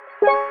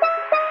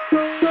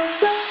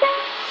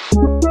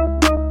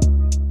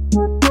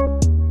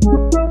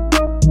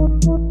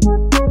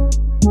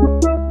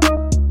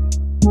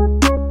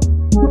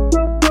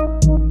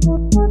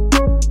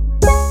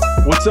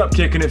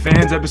Kicking It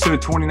fans, episode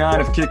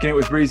 29 of Kicking It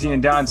with Breezy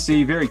and Don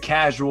C. Very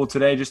casual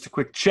today, just a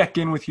quick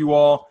check-in with you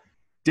all.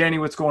 Danny,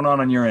 what's going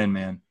on your end,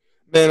 man?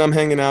 Man, I'm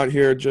hanging out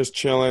here, just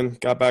chilling.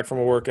 Got back from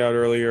a workout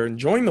earlier.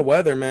 Enjoying the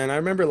weather, man. I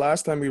remember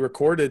last time we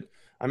recorded,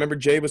 I remember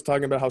Jay was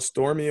talking about how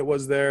stormy it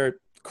was there,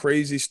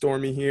 crazy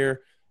stormy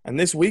here. And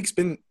this week's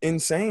been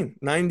insane.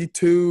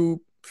 92,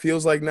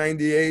 feels like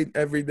 98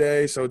 every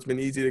day. So it's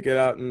been easy to get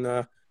out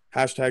and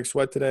hashtag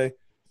sweat today.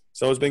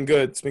 So it's been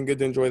good. It's been good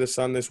to enjoy the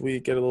sun this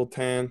week, get a little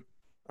tan.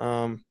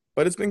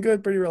 But it's been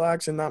good, pretty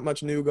relaxing, not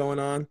much new going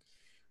on.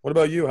 What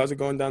about you? How's it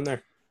going down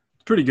there?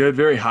 Pretty good.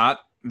 Very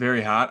hot.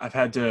 Very hot. I've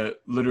had to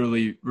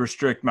literally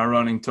restrict my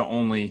running to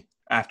only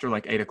after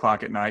like 8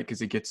 o'clock at night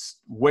because it gets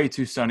way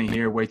too sunny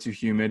here, way too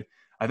humid.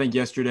 I think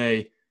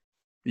yesterday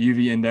the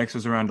UV index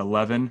was around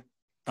 11.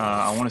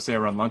 I want to say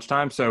around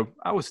lunchtime, so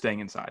I was staying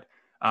inside.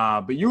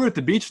 But you were at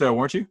the beach though,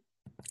 weren't you?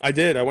 I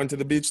did. I went to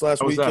the beach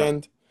last How was that?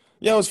 weekend.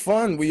 Yeah, it was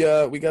fun. We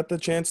got the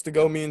chance to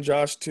go, me and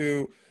Josh,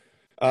 to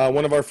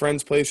one of our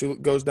friends' place who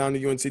goes down to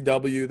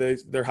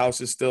UNCW. Their house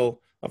is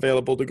still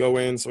available to go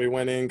in, so we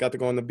went in, got to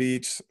go on the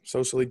beach,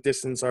 socially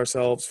distance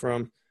ourselves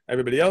from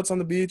everybody else on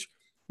the beach.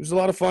 It was a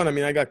lot of fun. I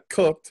mean, I got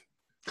cooked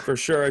for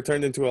sure. I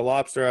turned into a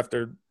lobster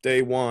after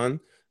day one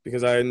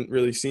because I hadn't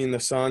really seen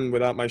the sun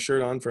without my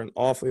shirt on for an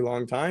awfully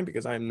long time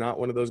because I am not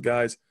one of those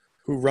guys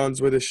who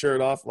runs with his shirt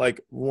off like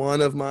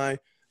one of my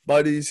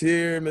buddies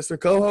here, Mr.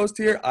 Co-host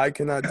here. I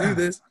cannot do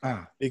this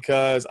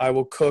because I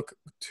will cook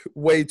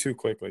way too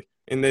quickly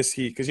in this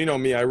heat because you know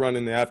me, I run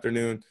in the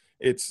afternoon.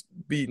 It's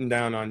beating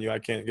down on you. I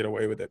can't get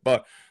away with it.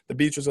 But the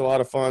beach was a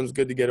lot of fun. It was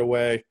good to get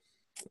away.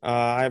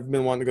 I've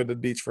been wanting to go to the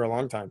beach for a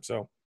long time.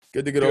 So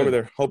good to get over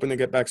there. Hoping to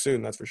get back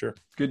soon, that's for sure.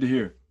 Good to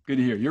hear. Good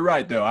to hear. You're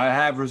right, though. I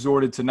have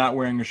resorted to not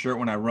wearing a shirt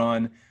when I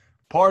run.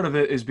 Part of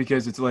it is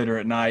because it's later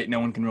at night. No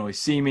one can really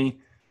see me.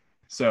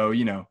 So,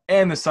 you know,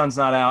 and the sun's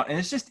not out. And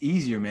it's just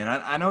easier, man.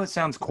 I know it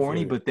sounds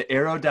corny, but the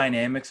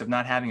aerodynamics of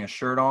not having a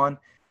shirt on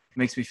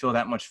makes me feel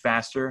that much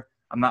faster.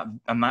 I'm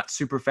not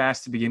super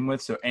fast to begin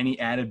with, so any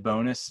added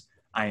bonus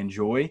I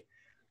enjoy.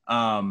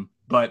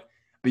 But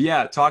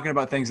yeah, talking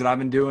about things that I've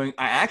been doing,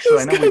 can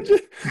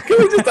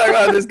we just talk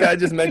about this guy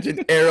just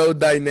mentioned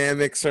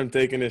aerodynamics from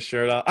taking his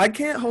shirt off? I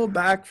can't hold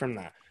back from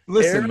that.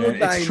 Listen, man,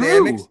 it's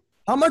true.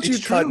 How much are you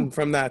cutting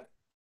from that?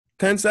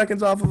 10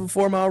 seconds off of a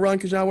 4-mile run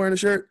because you're not wearing a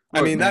shirt?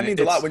 Look, I mean, that man,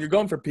 means a lot when you're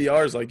going for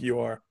PRs like you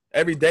are.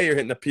 Every day you're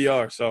hitting a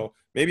PR, so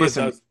maybe it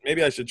does.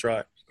 Maybe I should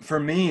try. For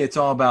me, it's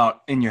all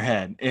about in your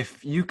head.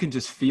 If you can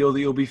just feel that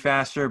you'll be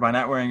faster by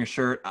not wearing a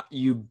shirt,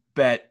 you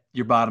bet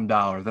your bottom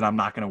dollar that I'm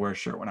not going to wear a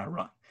shirt when I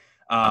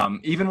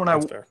run. Even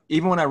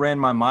when I ran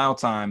my mile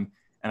time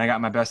and I got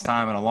my best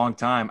time in a long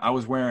time, I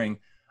was wearing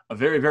a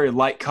very, very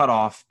light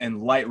cutoff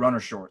and light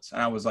runner shorts.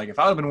 And I was like, if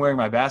I would have been wearing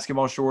my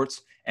basketball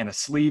shorts and a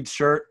sleeved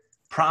shirt,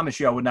 promise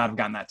you I would not have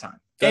gotten that time.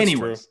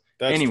 Anyways,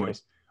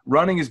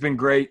 running has been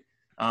great.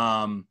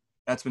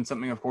 That's been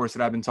something, of course,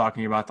 that I've been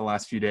talking about the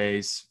last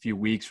few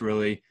weeks,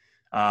 really.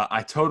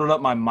 I totaled up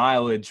my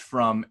mileage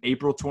from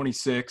April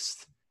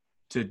 26th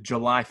to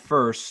July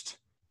 1st,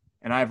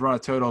 and I've run a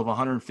total of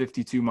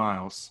 152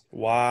 miles.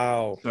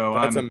 Wow. So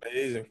that's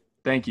amazing.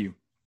 Thank you.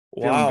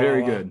 Wow. Feeling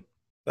very good.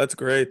 That's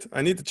great.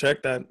 I need to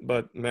check that,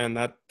 but, man,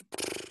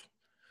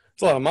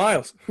 it's a lot of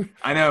miles.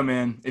 I know,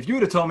 man. If you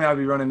would have told me I'd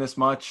be running this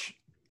much,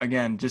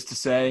 again, just to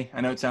say,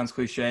 I know it sounds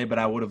cliche, but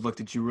I would have looked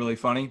at you really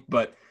funny,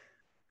 but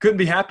couldn't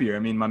be happier. I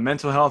mean, my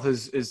mental health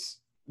is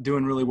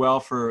doing really well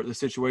for the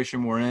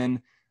situation we're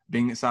in,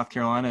 being that South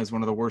Carolina is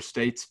one of the worst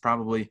states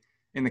probably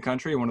in the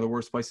country, one of the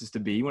worst places to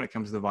be when it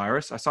comes to the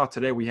virus. I saw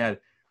today we had,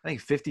 I think,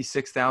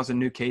 56,000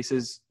 new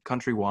cases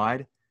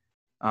countrywide,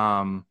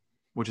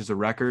 which is a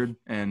record,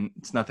 and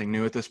it's nothing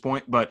new at this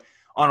point. But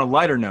on a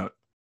lighter note,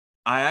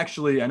 I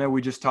know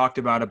we just talked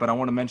about it, but I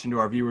want to mention to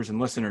our viewers and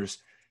listeners,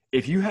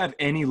 if you have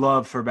any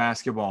love for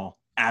basketball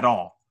at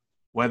all,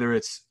 whether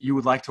it's you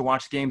would like to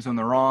watch games when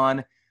they're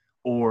on,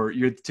 or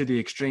you're to the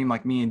extreme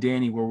like me and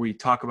Danny where we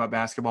talk about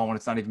basketball when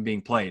it's not even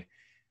being played.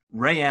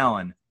 Ray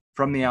Allen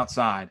from the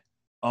outside,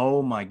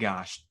 oh my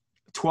gosh,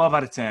 12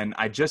 out of 10.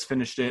 I just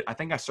finished it. I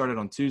think I started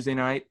on Tuesday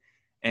night,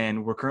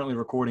 and we're currently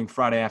recording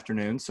Friday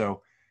afternoon,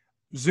 so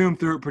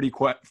zoomed through it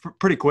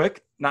pretty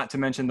quick, not to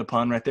mention the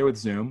pun right there with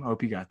Zoom. I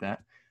hope you got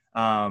that.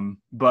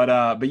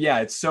 But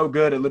yeah, it's so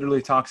good. It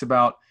literally talks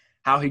about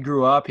how he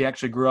grew up. He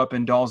actually grew up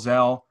in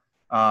Dalzell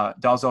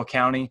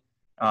County,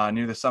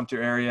 near the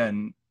Sumter area,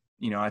 and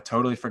you know, I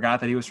totally forgot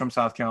that he was from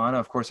South Carolina.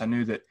 Of course, I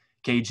knew that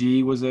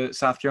KG was a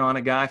South Carolina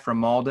guy from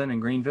Malden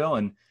and Greenville,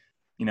 and,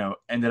 you know,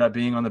 ended up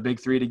being on the Big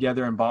Three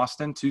together in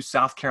Boston. 2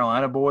 South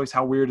Carolina boys.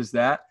 How weird is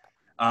that?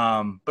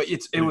 But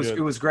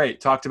it was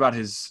great. Talked about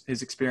his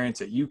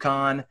experience at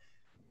UConn,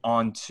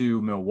 on to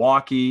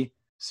Milwaukee,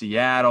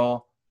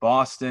 Seattle,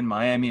 Boston,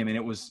 Miami. I mean,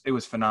 it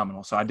was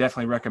phenomenal. So I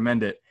definitely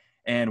recommend it.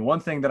 And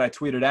one thing that I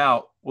tweeted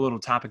out, a little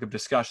topic of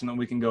discussion that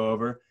we can go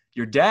over,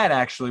 your dad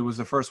actually was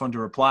the first one to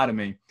reply to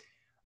me.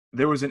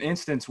 There was an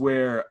instance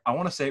where I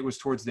want to say it was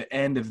towards the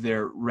end of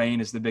their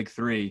reign as the Big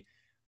Three.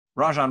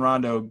 Rajon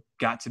Rondo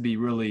got to be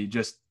really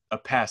just a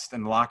pest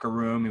in the locker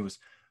room. He was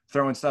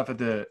throwing stuff at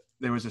the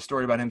there was a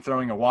story about him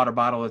throwing a water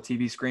bottle at the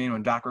TV screen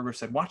when Doc Rivers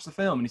said, "Watch the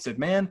film." And he said,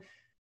 "Man,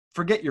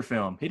 forget your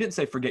film." He didn't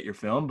say forget your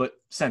film, but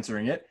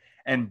censoring it,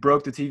 and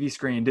broke the TV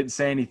screen, didn't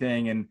say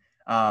anything. And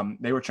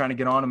they were trying to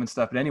get on him and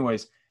stuff. But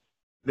anyways,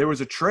 there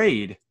was a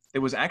trade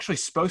that was actually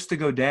supposed to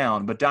go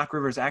down, but Doc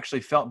Rivers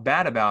actually felt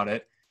bad about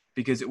it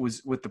because it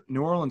was with the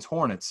New Orleans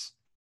Hornets.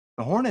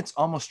 The Hornets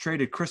almost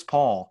traded Chris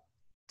Paul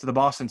to the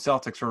Boston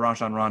Celtics for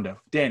Rajon Rondo.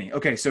 Danny,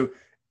 okay, so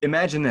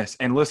imagine this,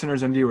 and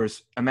listeners and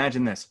viewers,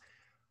 imagine this.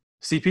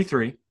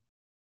 CP3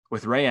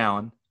 with Ray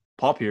Allen,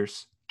 Paul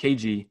Pierce,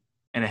 KG,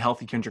 and a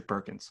healthy Kendrick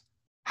Perkins.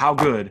 How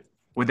good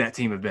would that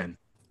team have been?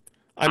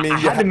 I mean, I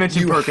had to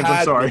mention Perkins.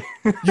 I'm sorry.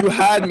 You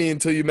had me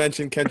until you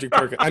mentioned Kendrick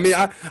Perkins. I mean,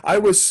 I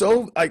was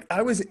so like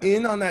I was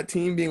in on that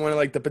team being one of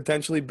like the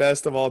potentially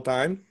best of all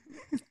time,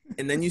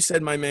 and then you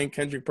said my man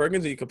Kendrick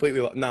Perkins, and you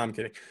completely. No, I'm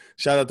kidding.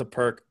 Shout out to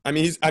Perk. I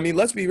mean,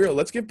 let's be real.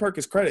 Let's give Perk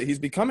his credit. He's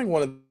becoming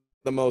one of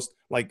the most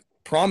like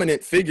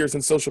prominent figures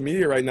in social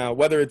media right now.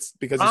 Whether it's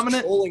because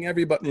he's trolling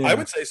everybody, yeah. I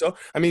would say so.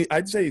 I mean,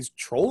 I'd say he's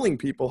trolling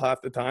people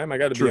half the time. I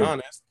got to be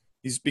honest.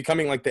 He's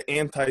becoming like the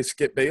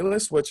anti-Skip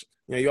Bayless, which,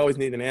 you know, you always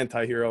need an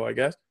anti-hero, I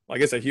guess. Well, I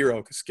guess a hero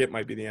because Skip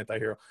might be the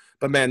anti-hero.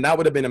 But, man, that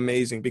would have been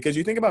amazing because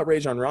you think about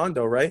Rajon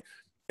Rondo, right?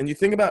 And you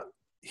think about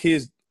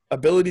his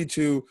ability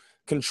to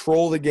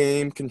control the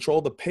game,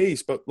 control the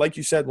pace. But like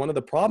you said, one of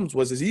the problems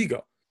was his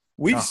ego.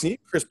 We've seen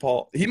Chris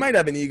Paul. He might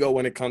have an ego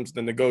when it comes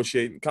to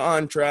negotiating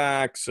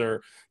contracts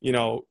or, you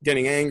know,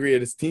 getting angry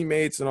at his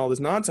teammates and all this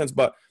nonsense.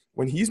 But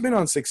when he's been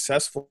on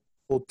successful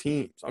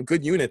teams, on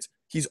good units,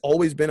 he's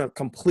always been a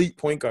complete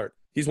point guard.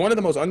 He's one of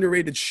the most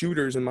underrated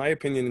shooters, in my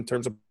opinion, in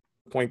terms of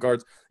point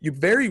guards. You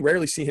very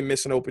rarely see him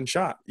miss an open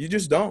shot. You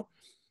just don't.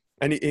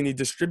 And he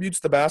distributes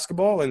the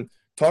basketball. And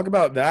talk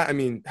about that. I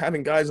mean,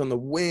 having guys on the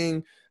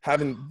wing,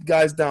 having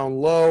guys down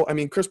low. I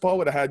mean, Chris Paul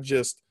would have had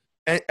just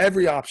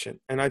every option.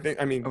 And I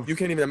mean, you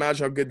can't even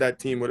imagine how good that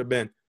team would have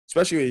been,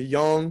 especially a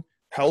young,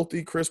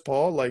 healthy Chris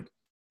Paul. Like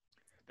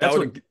that's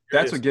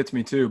what gets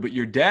me too. But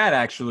your dad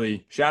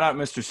actually, shout out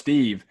Mr.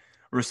 Steve,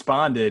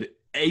 responded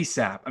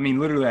ASAP. I mean,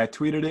 literally, I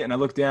tweeted it and I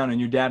looked down and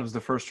your dad was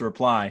the first to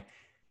reply.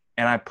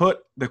 And I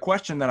put the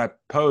question that I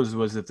posed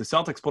was if the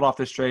Celtics pulled off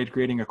this trade,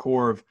 creating a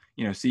core of,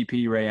 you know,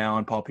 CP, Ray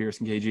Allen, Paul Pierce,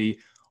 and KG,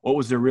 what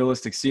was their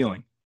realistic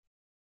ceiling?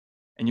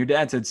 And your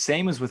dad said,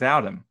 same as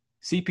without him.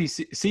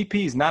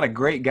 CP is not a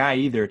great guy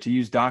either, to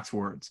use Doc's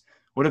words.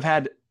 Would have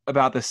had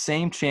about the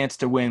same chance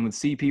to win with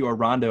CP or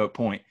Rondo at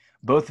point.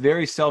 Both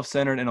very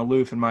self-centered and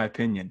aloof, in my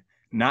opinion.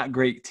 Not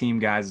great team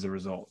guys as a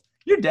result.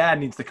 Your dad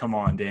needs to come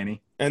on,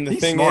 Danny. And the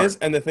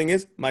thing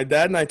is, my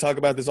dad and I talk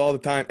about this all the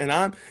time. And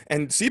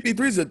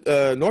CP3 is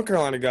a North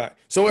Carolina guy,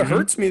 so it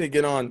hurts me to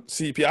get on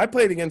CP. I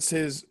played against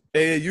his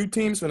AAU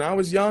teams when I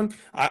was young.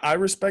 I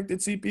respected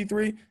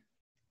CP3,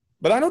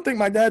 but I don't think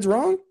my dad's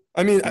wrong.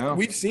 I mean,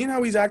 we've seen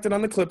how he's acted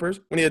on the Clippers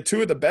when he had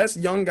two of the best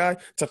young guys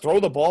to throw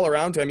the ball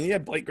around to. I mean, he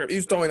had Blake Griffin. He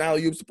was throwing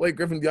alley-oops to Blake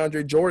Griffin,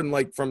 DeAndre Jordan,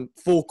 like from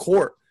full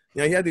court.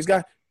 You know, he had these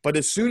guys. But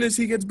as soon as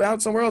he gets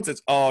bounced somewhere else,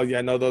 it's, oh,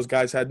 yeah, no, those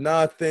guys had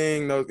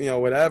nothing, no, you know,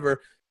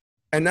 whatever.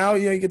 And now,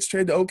 you know, he gets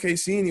traded to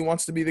OKC and he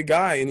wants to be the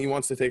guy and he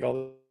wants to take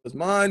all his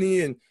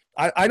money. And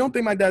I don't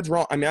think my dad's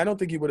wrong. I mean, I don't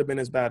think he would have been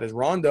as bad as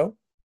Rondo.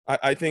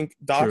 I think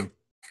Doc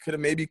could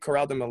have maybe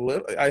corralled him a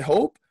little, I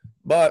hope.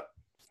 But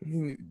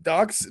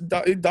Doc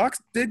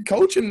did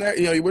coach him there.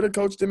 You know, he would have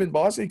coached him in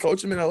Boston. He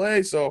coached him in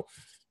LA. So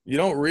you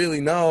don't really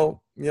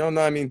know. You don't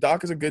know. I mean,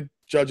 Doc is a good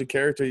judge of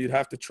character. You'd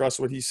have to trust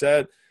what he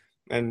said.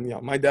 And, you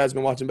know, my dad's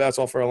been watching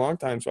basketball for a long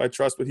time, so I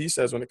trust what he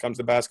says when it comes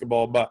to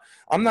basketball. But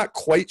I'm not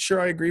quite sure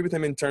I agree with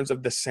him in terms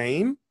of the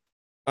same.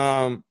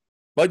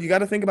 But you got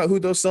to think about who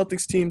those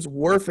Celtics teams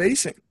were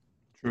facing.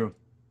 True.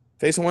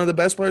 Facing one of the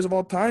best players of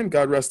all time,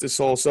 God rest his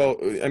soul. So,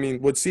 I mean,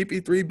 would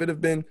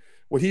CP3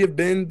 would he have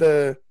been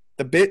the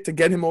bit to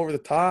get him over the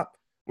top?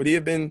 Would he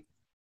have been,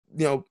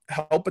 you know,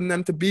 helping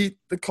them to beat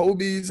the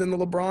Kobes and the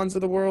LeBrons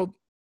of the world?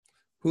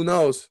 Who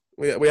knows?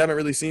 We haven't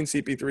really seen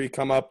CP3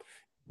 come up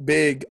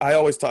big. I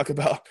always talk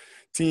about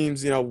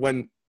teams, you know,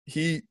 when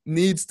he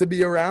needs to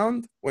be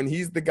around, when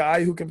he's the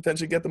guy who can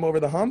potentially get them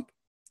over the hump.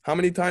 How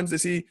many times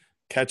does he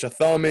catch a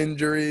thumb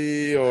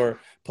injury or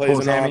plays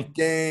an off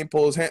game,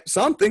 pull his hand,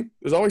 something?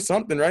 There's always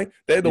something, right?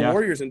 They had the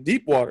Warriors in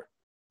deep water.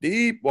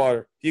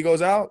 He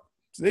goes out,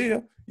 see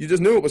ya. You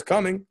just knew it was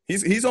coming.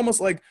 He's almost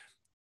like,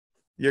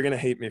 you're going to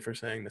hate me for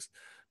saying this,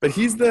 but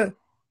he's the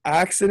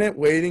accident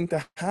waiting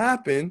to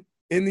happen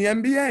in the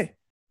NBA.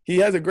 He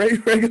has a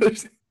great regular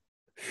season.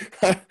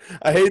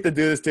 I hate to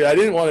do this to you. I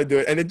didn't want to do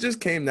it, and it just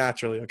came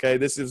naturally, okay?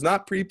 This is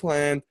not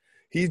pre-planned.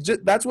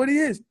 That's what he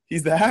is.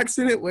 He's the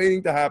accident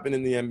waiting to happen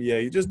in the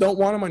NBA. You just don't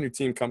want him on your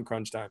team come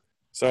crunch time.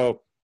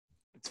 So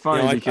it's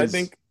funny, you know, because I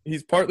think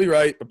he's partly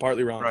right, but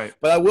partly wrong. Right.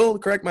 But I will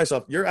correct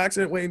myself. Your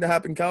accident waiting to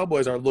happen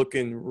Cowboys are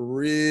looking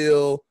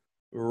real,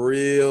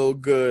 real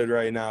good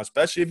right now,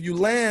 especially if you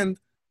land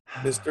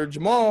Mr.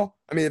 Jamal.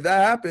 I mean, if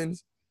that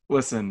happens,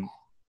 listen,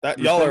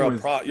 y'all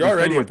are you're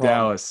already a problem.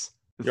 Dallas.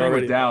 The thing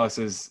with Dallas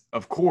is,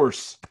 of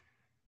course,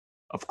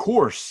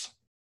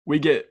 we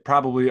get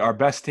probably our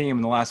best team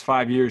in the last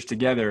 5 years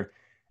together,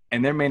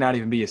 and there may not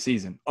even be a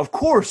season. Of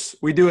course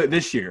we do it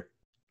this year.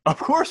 Of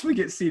course we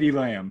get CeeDee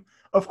Lamb.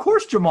 Of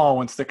course Jamal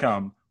wants to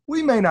come.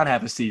 We may not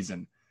have a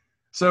season.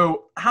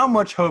 So how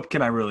much hope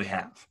can I really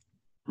have?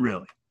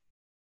 Really?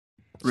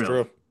 It's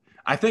true.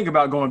 I think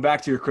about going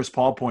back to your Chris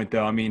Paul point,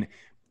 though. I mean,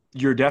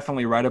 you're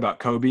definitely right about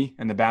Kobe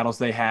and the battles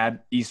they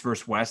had, East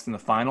versus West in the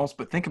finals.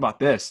 But think about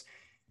this.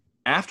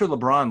 After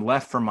LeBron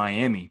left for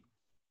Miami,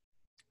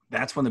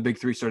 that's when the big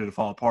three started to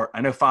fall apart.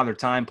 I know Father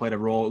Time played a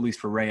role, at least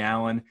for Ray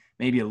Allen,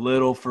 maybe a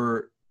little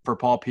for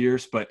Paul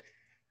Pierce. But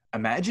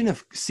imagine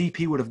if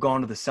CP would have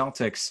gone to the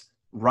Celtics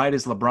right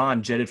as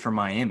LeBron jetted for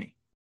Miami.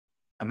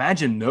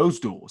 Imagine those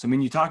duels. I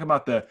mean, you talk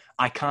about the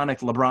iconic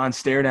LeBron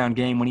stare-down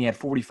game when he had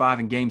 45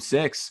 in Game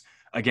 6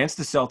 against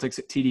the Celtics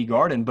at TD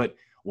Garden, but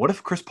what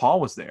if Chris Paul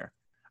was there?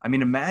 I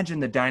mean,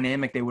 imagine the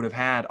dynamic they would have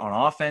had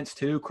on offense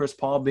too, Chris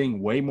Paul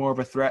being way more of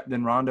a threat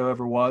than Rondo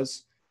ever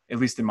was, at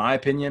least in my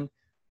opinion.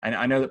 And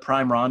I know that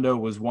Prime Rondo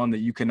was one that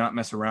you could not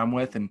mess around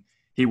with, and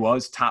he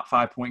was top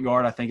 5 point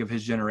guard, I think, of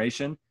his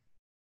generation.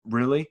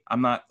 Really?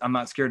 I'm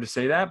not scared to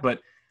say that, but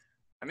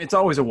I mean, it's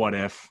always a what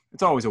if.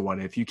 It's always a what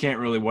if. You can't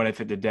really what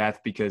if it to death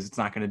because it's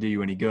not going to do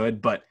you any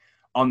good. But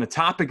on the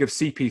topic of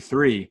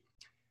CP3,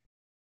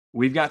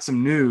 we've got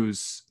some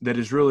news that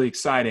is really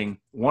exciting.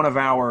 One of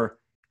our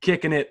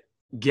Kicking It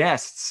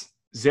guests,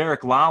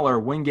 Zarek Lawler,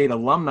 Wingate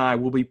alumni,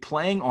 will be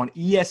playing on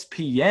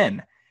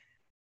ESPN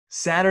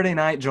Saturday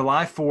night,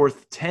 July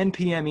 4th, 10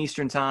 p.m.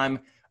 Eastern Time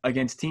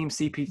against Team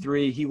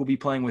CP3. He will be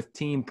playing with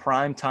Team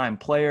Primetime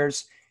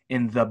Players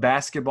in the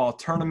basketball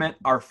tournament.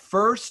 Our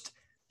first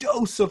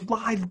dose of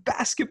live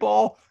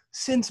basketball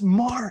since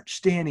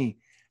March, Danny.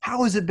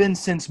 How has it been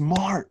since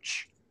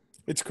March?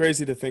 It's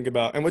crazy to think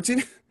about.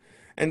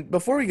 And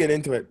before we get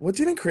into it, what's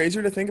even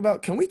crazier to think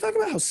about, can we talk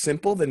about how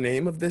simple the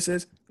name of this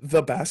is?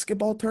 The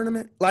basketball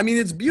tournament? I mean,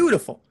 it's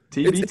beautiful.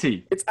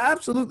 TBT. It's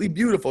absolutely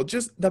beautiful.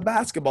 Just the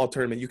basketball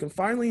tournament. You can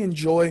finally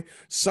enjoy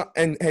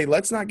and hey,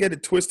 let's not get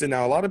it twisted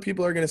now. A lot of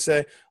people are going to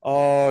say,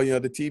 oh, you know,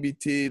 the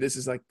TBT, this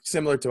is like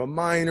similar to a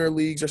minor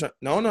leagues or something.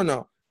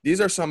 No. These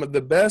are some of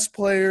the best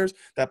players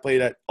that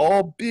played at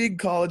all big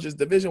colleges,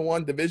 Division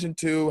I, Division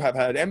II, have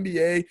had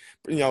NBA,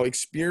 you know,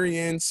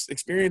 experience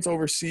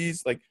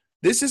overseas. Like,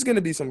 this is going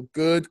to be some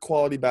good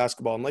quality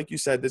basketball. And like you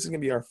said, this is going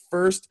to be our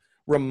first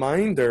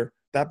reminder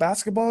that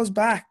basketball is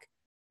back.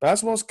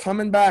 Basketball's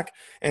coming back.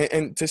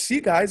 And to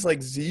see guys like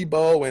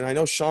Zebo, and I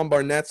know Sean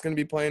Barnett's going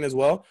to be playing as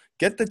well,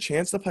 get the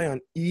chance to play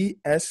on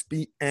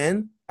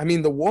ESPN. I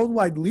mean, the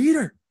worldwide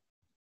leader.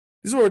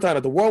 This is what we're talking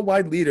about, the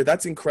worldwide leader.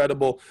 That's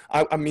incredible.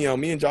 Me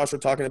and Josh were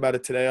talking about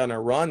it today on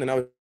our run, and I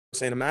was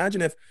saying,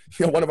 imagine if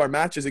one of our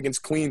matches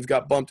against Queens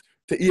got bumped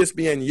to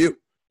ESPNU.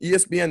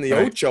 ESPN, the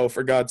Ocho,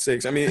 for God's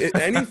sakes. I mean,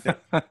 anything.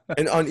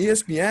 And on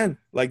ESPN,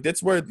 like,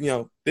 that's where,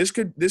 this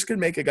could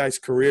make a guy's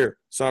career.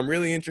 So I'm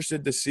really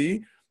interested to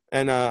see.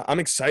 And I'm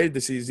excited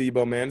to see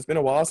Zebo, man. It's been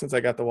a while since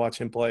I got to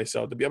watch him play.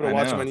 So to be able to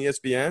watch him on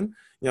ESPN,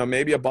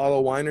 maybe a bottle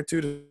of wine or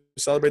two to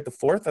celebrate the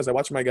 4th as I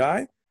watch my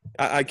guy,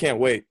 I can't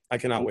wait. I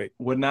cannot wait.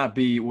 Would not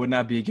be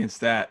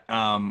against that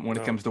when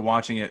it comes to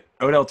watching it.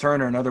 Odell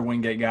Turner, another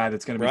Wingate guy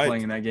that's going to be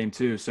playing in that game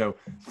too. So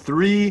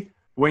 3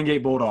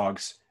 Wingate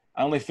Bulldogs.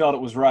 I only felt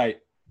it was right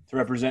to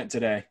represent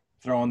today,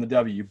 throw on the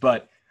W.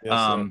 But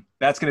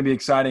that's going to be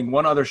exciting.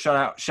 One other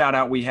shout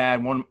out we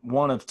had,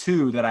 one of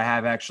 2 that I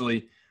have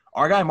actually.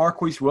 Our guy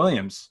Marquise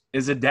Williams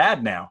is a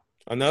dad now.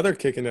 Another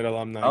Kicking It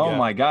alumni. Oh,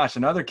 my gosh,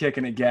 another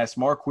Kicking It guest.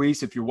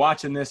 Marquise, if you're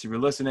watching this, if you're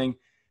listening,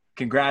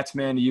 congrats,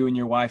 man, to you and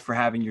your wife for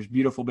having your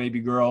beautiful baby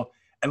girl.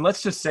 And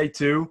let's just say,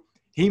 too,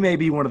 he may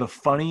be one of the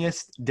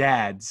funniest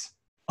dads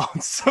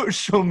on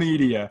social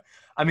media.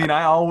 I mean,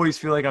 I always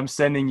feel like I'm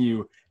sending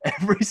you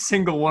every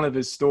single one of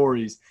his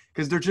stories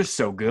because they're just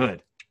so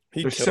good.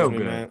 They're so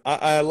good. Man.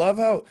 I love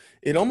how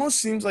it almost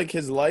seems like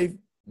his life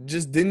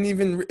just didn't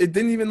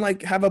even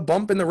like have a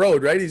bump in the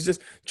road, right? He's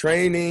just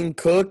training,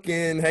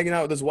 cooking, hanging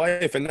out with his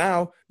wife. And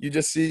now you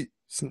just see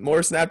more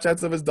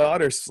Snapchats of his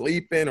daughter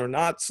sleeping or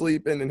not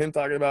sleeping and him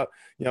talking about,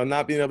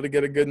 not being able to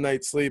get a good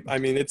night's sleep. I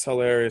mean, it's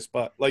hilarious.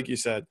 But like you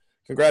said,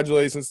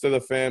 congratulations to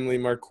the family,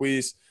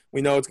 Marquise.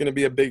 We know it's going to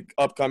be a big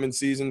upcoming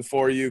season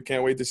for you.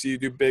 Can't wait to see you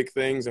do big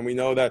things. And we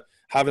know that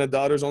having a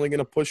daughter is only going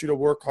to push you to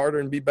work harder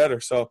and be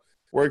better. So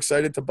we're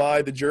excited to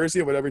buy the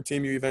jersey of whatever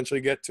team you eventually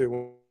get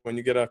to when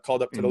you get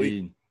called up to the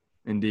league.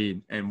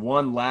 Indeed. And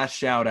one last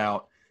shout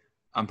out.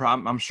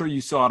 I'm sure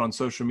you saw it on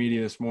social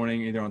media this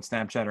morning, either on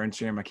Snapchat or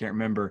Instagram. I can't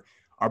remember.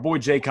 Our boy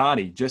Jay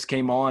Cotty just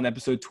came on,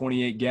 episode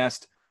 28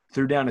 guest,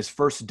 threw down his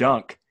first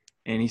dunk.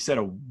 And he said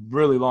a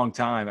really long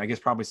time, I guess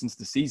probably since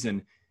the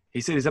season.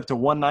 He said he's up to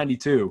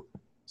 192.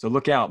 So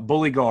look out.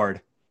 Bully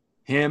guard,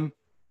 him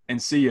and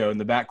CEO in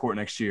the backcourt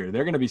next year.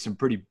 They're going to be some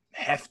pretty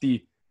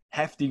hefty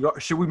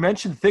guard. Should we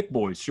mention Thick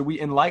Boys? Should we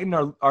enlighten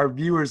our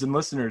viewers and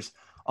listeners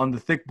on the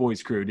Thick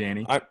Boys crew,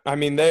 Danny? I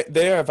mean,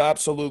 they have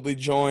absolutely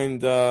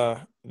joined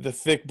the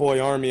Thick Boy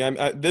Army.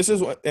 This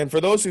is what, and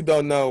for those who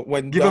don't know,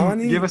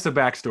 give us a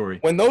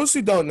backstory. When those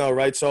who don't know,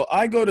 right? So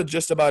I go to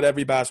just about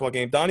every basketball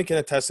game. Donnie can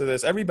attest to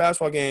this. Every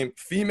basketball game,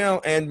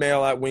 female and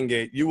male at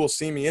Wingate, you will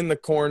see me in the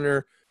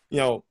corner,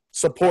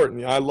 supporting.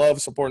 You know, I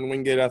love supporting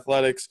Wingate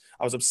Athletics.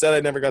 I was upset I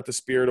never got the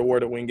Spirit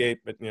Award at Wingate,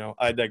 but, you know,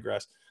 I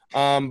digress.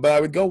 But I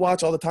would go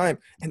watch all the time.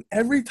 And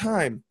every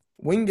time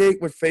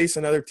Wingate would face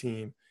another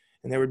team,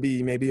 and there would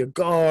be maybe a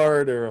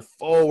guard or a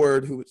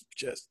forward who was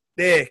just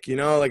thick, you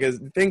know, like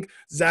think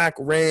Zach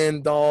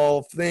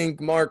Randolph, think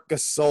Mark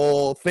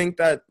Gasol, think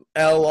that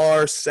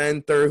LR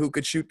center who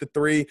could shoot the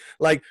three.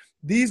 Like,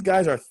 these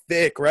guys are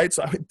thick, right?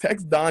 So I would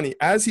text Donnie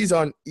as he's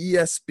on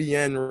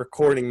ESPN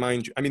recording,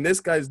 mind you. I mean,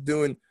 this guy's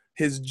doing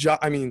his job.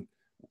 I mean,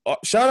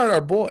 shout out our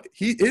boy.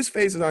 His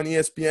face is on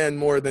ESPN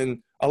more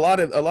than a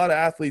lot of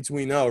athletes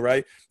we know,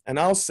 right? And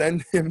I'll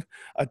send him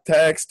a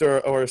text or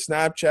a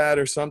Snapchat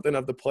or something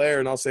of the player,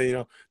 and I'll say, you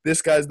know,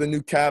 this guy's the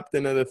new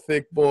captain of the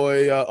Thick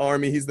Boy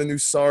Army. He's the new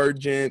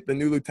sergeant, the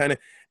new lieutenant.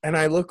 And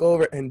I look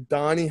over, and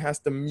Donnie has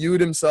to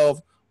mute himself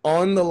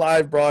on the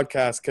live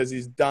broadcast because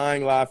he's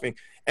dying laughing.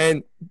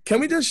 And can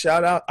we just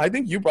shout out? I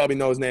think you probably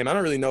know his name. I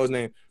don't really know his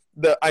name.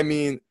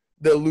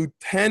 The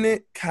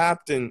lieutenant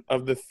captain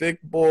of the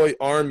Thick Boy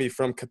Army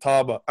from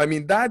Catawba. I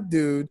mean, that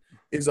dude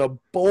is a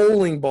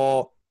bowling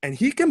ball, and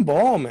he can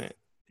ball, man.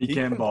 He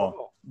can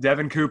ball.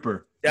 Devin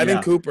Cooper.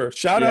 Cooper.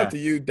 Shout out to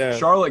you, Dev.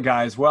 Charlotte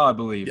guy as well, I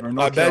believe. Yeah,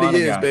 I bet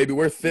he is, baby.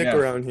 We're thick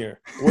around here.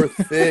 We're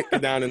thick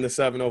down in the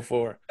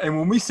 704. And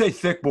when we say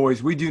thick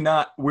boys,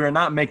 we're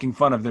not making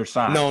fun of their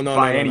size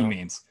by any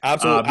means.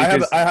 Absolutely.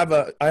 I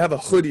have a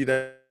hoodie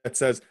that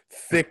says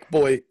Thick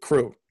Boy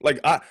Crew. Like,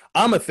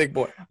 I'm a thick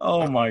boy.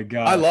 Oh my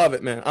God. I love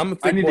it, man. I'm a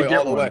thick boy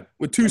all the way.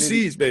 With two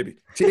C's, baby.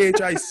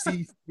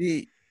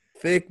 THICC.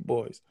 Thick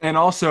boys. And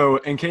also,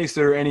 in case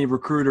there are any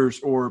recruiters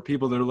or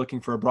people that are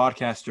looking for a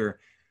broadcaster,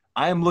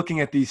 I am looking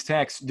at these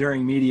texts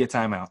during media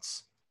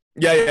timeouts.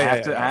 Yeah. I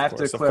have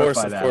to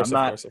clarify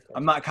that.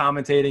 I'm not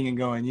commentating and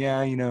going,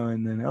 yeah, you know,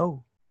 and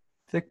then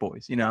thick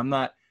boys. You know, I'm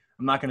not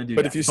going to do that.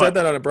 But if you said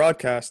that on a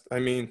broadcast,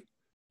 I mean,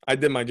 I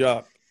did my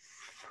job.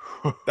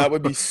 That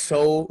would be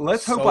so.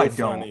 Let's hope I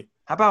don't.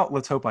 How about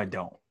let's hope I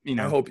don't? You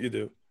know, I hope you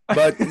do.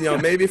 But, you know,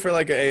 maybe for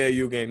like an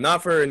AAU game,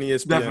 not for an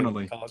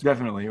ESPN.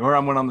 Definitely. Or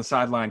I'm on the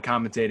sideline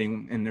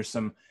commentating, and there's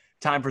some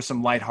time for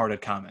some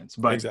lighthearted comments.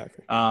 But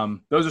exactly.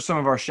 Those are some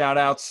of our shout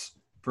outs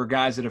for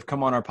guys that have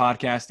come on our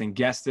podcast and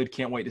guested.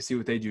 Can't wait to see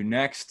what they do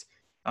next.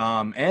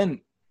 And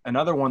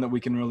another one that we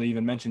can really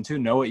even mention too,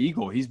 Noah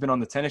Eagle. He's been on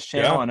the Tennis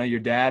Channel. Yeah. I know your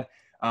dad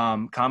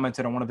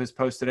commented on one of his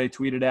posts today,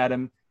 tweeted at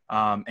him.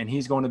 And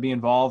he's going to be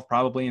involved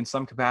probably in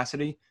some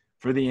capacity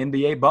for the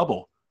NBA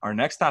bubble, our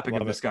next topic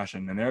of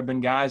discussion. And there have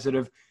been guys that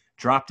have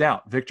dropped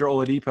out. Victor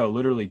Oladipo,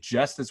 literally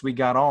just as we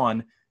got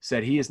on,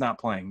 said he is not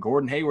playing.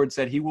 Gordon Hayward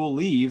said he will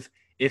leave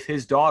if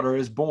his daughter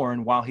is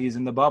born while he's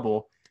in the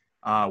bubble,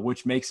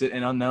 which makes it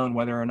an unknown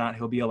whether or not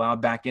he'll be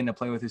allowed back in to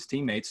play with his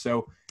teammates.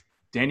 So,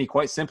 Danny,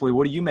 quite simply,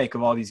 what do you make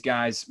of all these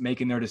guys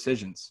making their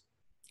decisions?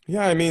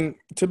 Yeah, I mean,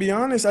 to be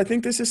honest, I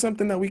think this is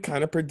something that we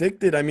kind of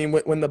predicted. I mean,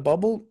 when the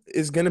bubble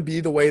is going to be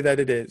the way that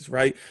it is,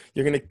 right?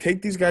 You're going to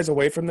take these guys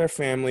away from their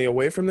family,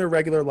 away from their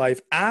regular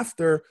life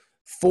after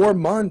 4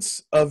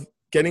 months of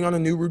getting on a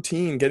new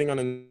routine, getting on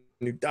a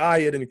new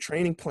diet, a new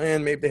training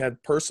plan. Maybe they had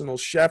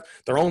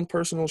their own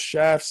personal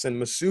chefs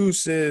and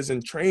masseuses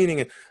and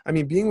training. And I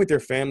mean, being with your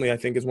family, I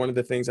think, is one of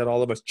the things that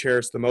all of us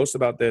cherish the most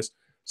about this.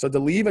 So to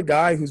leave a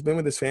guy who's been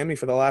with his family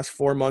for the last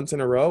 4 months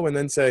in a row and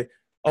then say,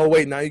 oh,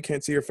 wait, now you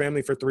can't see your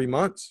family for 3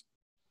 months.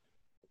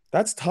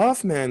 That's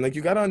tough, man. Like,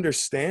 you got to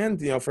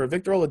understand, you know, for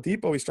Victor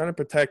Oladipo, he's trying to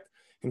protect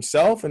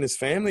himself and his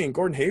family. And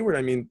Gordon Hayward,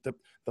 I mean,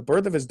 the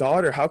birth of his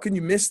daughter, how can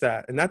you miss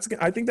that? And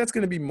I think that's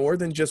going to be more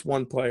than just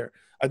one player.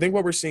 I think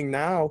what we're seeing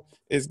now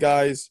is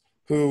guys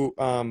who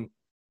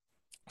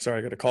sorry,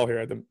 I got a call here.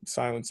 I had to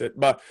silence it.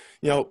 But,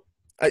 you know,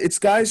 it's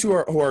guys who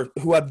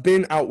have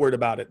been outward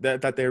about it,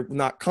 that they're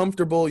not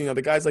comfortable. You know,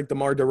 the guys like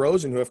DeMar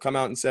DeRozan who have come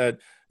out and said,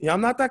 yeah,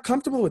 I'm not that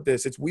comfortable with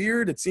this. It's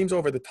weird. It seems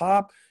over the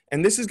top.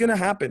 And this is going to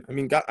happen. I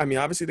mean,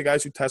 obviously the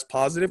guys who test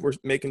positive, we're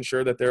making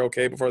sure that they're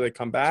okay before they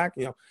come back.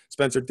 You know,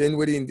 Spencer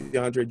Dinwiddie and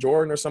DeAndre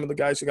Jordan are some of the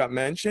guys who got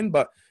mentioned,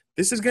 but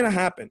this is going to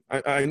happen.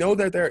 I know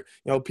that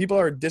people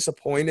are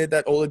disappointed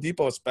that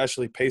Oladipo,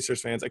 especially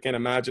Pacers fans, I can't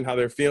imagine how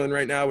they're feeling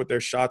right now with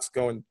their shots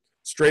going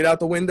straight out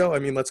the window. I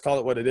mean, let's call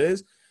it what it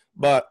is.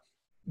 But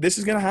this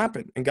is going to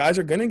happen, and guys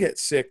are going to get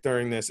sick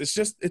during this.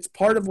 It's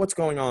part of what's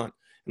going on.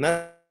 And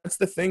that's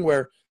the thing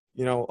where,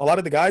 you know, a lot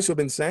of the guys who have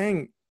been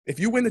saying, if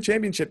you win the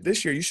championship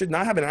this year, you should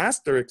not have an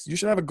asterisk. You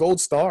should have a gold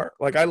star.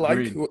 Like, I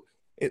like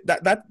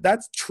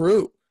that's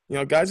true. You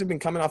know, guys have been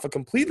coming off a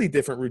completely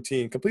different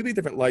routine, completely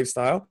different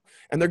lifestyle,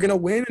 and they're going to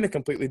win in a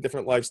completely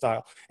different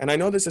lifestyle. And I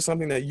know this is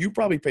something that you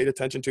probably paid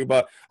attention to,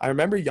 but I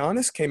remember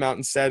Giannis came out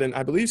and said, and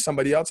I believe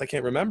somebody else, I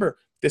can't remember,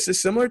 this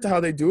is similar to how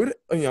they do it,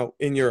 you know,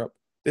 in Europe.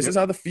 This is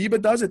how the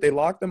FIBA does it. They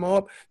lock them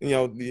up. You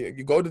know,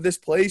 you go to this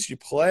place, you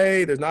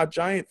play. There's not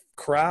giant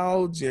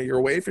crowds. You know, you're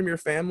away from your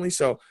family.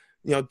 So,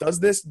 you know,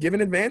 does this give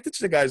an advantage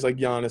to guys like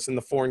Giannis and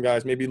the foreign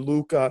guys, maybe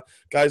Luka,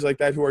 guys like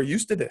that who are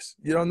used to this?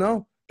 You don't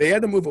know. They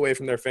had to move away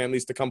from their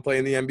families to come play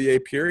in the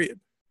NBA, period.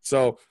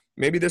 So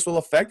maybe this will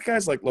affect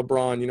guys like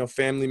LeBron,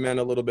 family men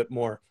a little bit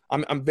more.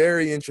 I'm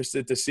very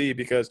interested to see,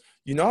 because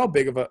how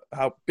big of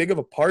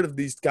a part of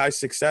these guys'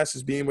 success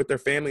is being with their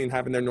family and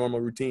having their normal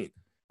routine.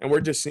 And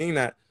we're just seeing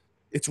that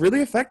it's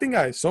really affecting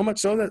guys, so much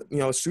so that,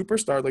 a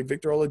superstar like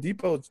Victor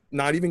Oladipo is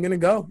not even going to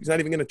go. He's not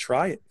even going to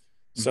try it.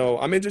 So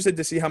I'm interested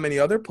to see how many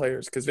other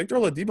players, because Victor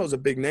Oladipo is a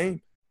big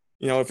name.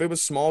 If it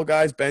was small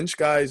guys, bench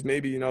guys,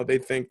 maybe, they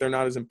think they're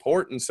not as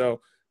important.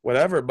 So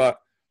whatever. But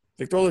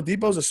Victor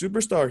Oladipo is a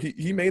superstar.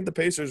 He made the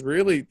Pacers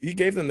he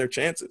gave them their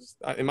chances.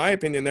 In my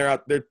opinion,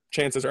 their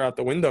chances are out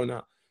the window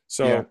now.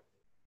 So,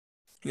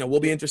 we'll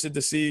be interested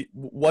to see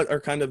what are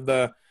kind of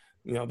the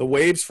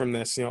waves from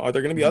this. Are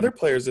there going to be other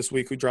players this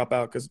week who drop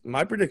out? Because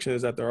my prediction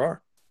is that there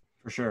are.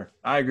 For sure.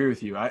 I agree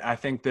with you. I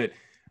think that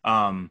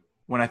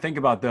when I think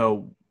about,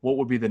 though, what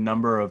would be the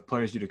number of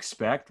players you'd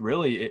expect,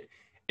 really,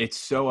 it's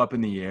so up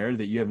in the air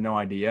that you have no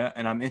idea.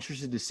 And I'm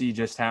interested to see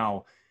just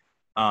how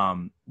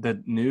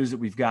the news that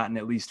we've gotten,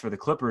 at least for the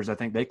Clippers, I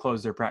think they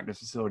closed their practice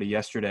facility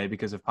yesterday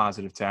because of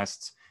positive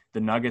tests. The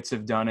Nuggets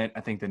have done it.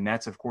 I think the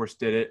Nets, of course,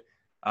 did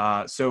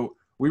it. So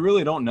we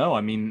really don't know.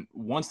 I mean,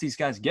 once these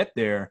guys get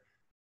there,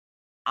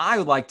 I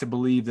would like to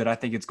believe that I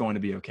think it's going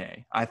to be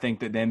okay. I think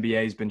that the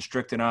NBA has been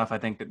strict enough. I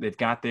think that they've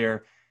got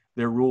their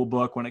rule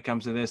book when it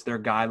comes to this. Their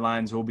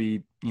guidelines will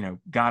be,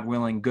 God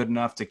willing, good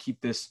enough to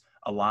keep this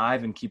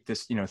alive and keep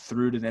this,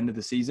 through to the end of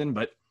the season.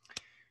 But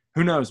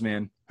who knows,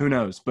 man? Who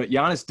knows? But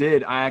Giannis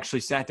did. I actually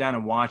sat down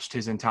and watched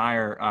his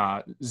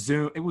entire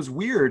Zoom. It was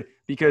weird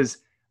because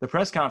the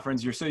press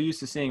conference, you're so used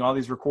to seeing all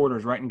these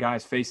recorders right in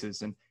guys'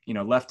 faces and,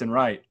 left and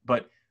right.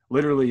 But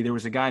literally there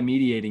was a guy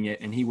mediating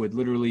it, and he would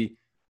literally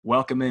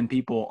welcome in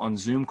people on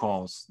Zoom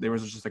calls. There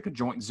was just like a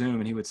joint Zoom,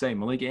 and he would say,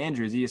 Malika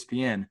Andrews,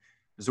 ESPN,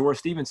 Zora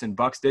Stevenson,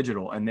 Bucks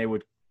Digital, and they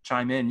would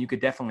chime in. You could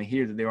definitely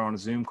hear that they were on a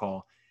Zoom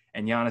call,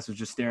 and Giannis was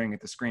just staring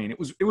at the screen.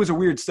 It was a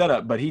weird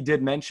setup, but he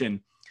did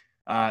mention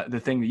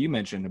the thing that you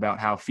mentioned about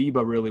how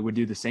FIBA really would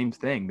do the same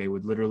thing. They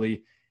would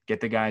literally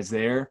get the guys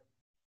there,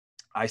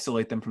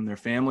 isolate them from their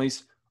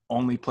families,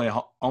 only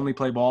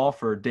play ball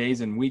for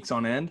days and weeks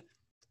on end.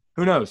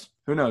 Who knows?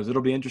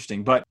 It'll be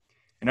interesting. But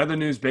in other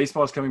news,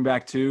 baseball is coming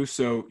back too,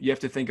 so you have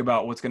to think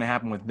about what's going to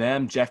happen with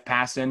them. Jeff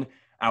Passan,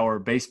 our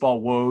baseball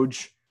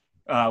Woj,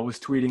 was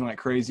tweeting like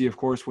crazy, of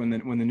course, when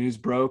the news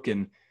broke,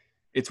 and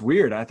it's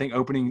weird. I think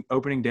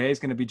opening day is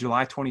going to be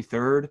July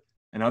 23rd.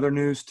 In other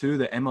news too,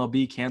 the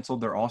MLB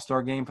canceled their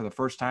All-Star game for the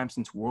first time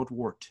since World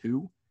War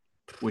II,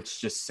 which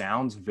just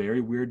sounds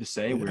very weird to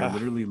say. Yeah. We're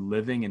literally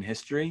living in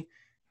history.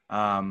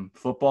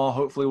 Football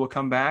hopefully will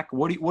come back.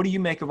 What do you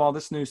make of all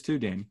this news too,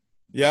 Dan?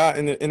 Yeah,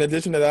 in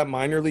addition to that,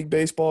 minor league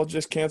baseball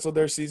just canceled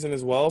their season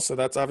as well, so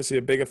that's obviously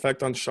a big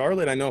effect on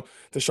Charlotte. I know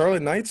the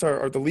Charlotte Knights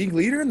are the league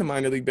leader in the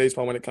minor league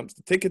baseball when it comes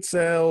to ticket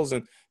sales,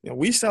 and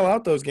we sell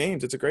out those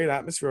games. It's a great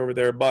atmosphere over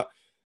there. But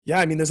yeah,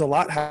 I mean, there's a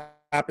lot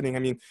happening. I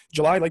mean,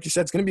 July, like you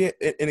said, it's going to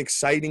be an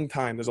exciting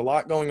time. There's a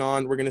lot going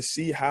on. We're going to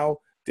see how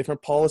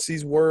different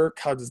policies work.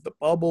 How does the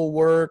bubble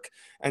work?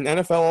 And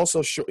NFL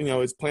also,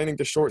 is planning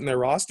to shorten their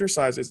roster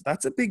sizes.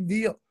 That's a big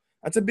deal.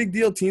 That's a big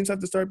deal. Teams have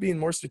to start being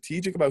more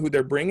strategic about who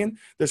they're bringing.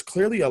 There's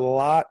clearly a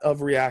lot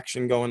of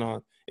reaction going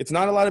on. It's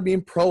not a lot of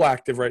being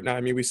proactive right now.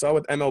 I mean, we saw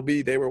with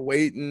MLB, they were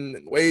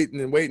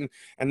waiting,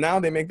 and now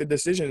they make the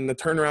decision, and the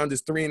turnaround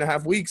is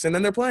 3.5 weeks, and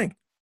then they're playing.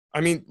 I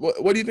mean,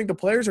 what do you think the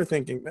players are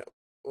thinking?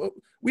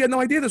 We had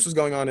no idea this was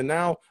going on, and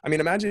now, I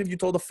mean, imagine if you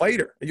told a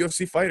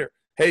UFC fighter,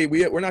 hey,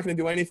 we're not going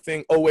to do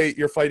anything. Oh, wait,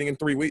 you're fighting in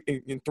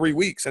 3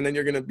 weeks, and then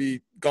you're going to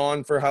be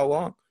gone for how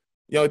long?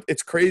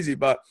 It's crazy,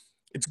 but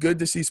it's good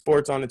to see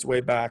sports on its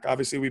way back.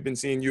 Obviously, we've been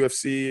seeing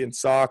UFC and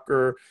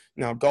soccer.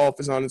 Now golf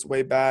is on its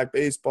way back.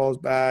 Baseball's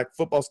back.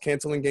 Football's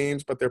canceling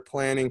games, but they're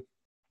planning.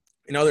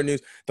 In other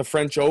news, the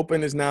French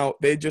Open is now –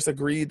 they just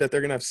agreed that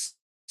they're going to have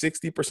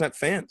 60%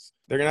 fans.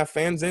 They're going to have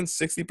fans in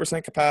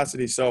 60%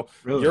 capacity. So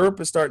really? Europe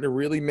is starting to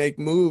really make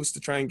moves to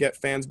try and get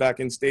fans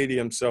back in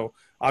stadiums. So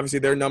obviously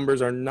their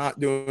numbers are not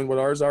doing what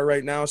ours are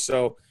right now.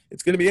 So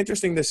it's going to be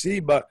interesting to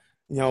see, but –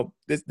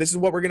 this is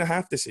what we're going to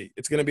have to see.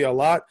 It's going to be a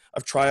lot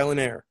of trial and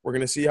error. We're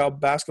going to see how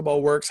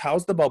basketball works.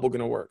 How's the bubble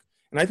going to work?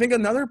 And I think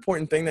another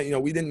important thing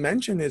that, we didn't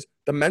mention is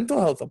the mental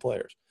health of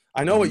players.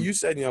 I know what you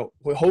said,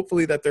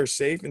 hopefully that they're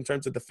safe in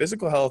terms of the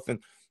physical health and,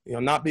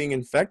 not being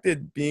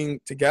infected,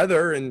 being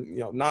together and,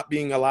 not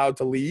being allowed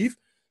to leave.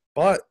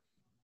 But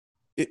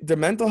the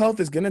mental health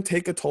is going to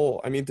take a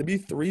toll. I mean, to be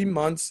 3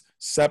 months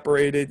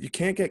separated, you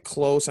can't get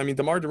close. I mean,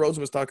 DeMar DeRozan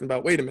was talking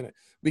about, wait a minute,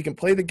 we can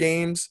play the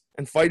games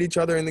and fight each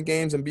other in the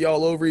games and be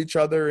all over each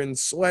other and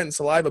sweat and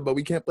saliva, but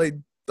we can't play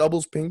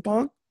doubles ping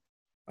pong?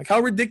 Like, how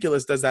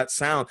ridiculous does that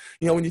sound?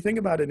 When you think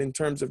about it in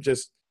terms of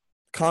just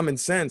common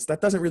sense,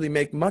 that doesn't really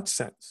make much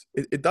sense.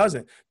 It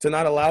doesn't. To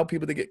not allow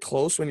people to get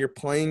close when you're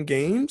playing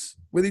games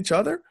with each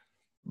other.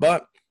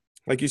 But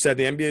like you said,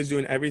 the NBA is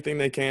doing everything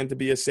they can to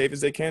be as safe as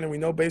they can, and we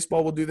know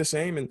baseball will do the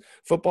same, and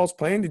football's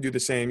planning to do the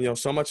same,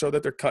 so much so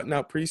that they're cutting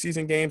out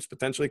preseason games,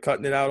 potentially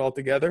cutting it out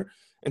altogether,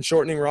 and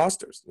shortening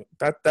rosters.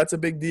 That's a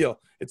big deal.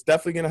 It's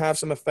definitely going to have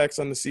some effects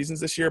on the seasons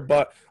this year,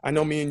 but I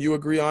know me and you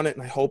agree on it,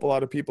 and I hope a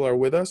lot of people are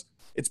with us.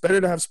 It's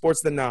better to have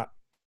sports than not.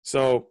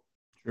 So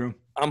True.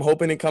 I'm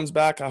hoping it comes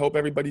back. I hope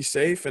everybody's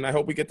safe, and I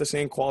hope we get the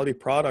same quality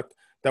product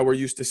that we're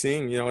used to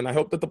seeing, and I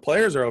hope that the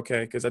players are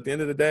okay, because at the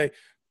end of the day,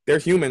 they're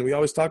human. We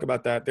always talk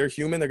about that. They're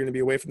human. They're going to be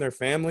away from their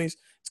families.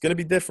 It's going to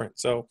be different.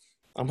 So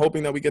I'm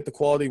hoping that we get the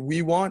quality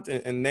we want,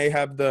 and they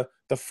have the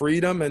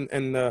freedom and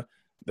in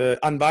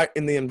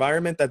the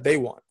environment that they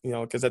want,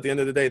 because at the end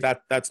of the day,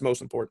 that's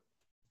most important.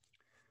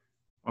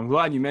 I'm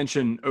glad you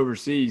mentioned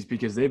overseas,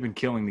 because they've been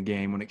killing the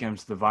game when it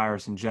comes to the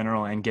virus in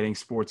general and getting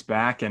sports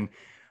back. And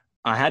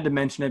I had to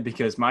mention it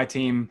because my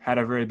team had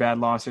a very bad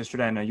loss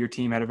yesterday. I know your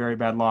team had a very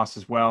bad loss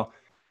as well.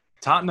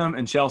 Tottenham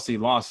and Chelsea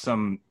lost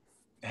some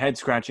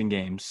head-scratching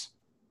games.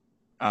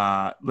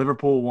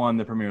 Liverpool won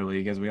the Premier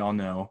League, as we all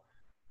know.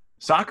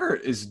 Soccer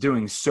is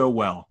doing so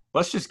well.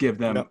 Let's just give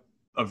them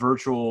a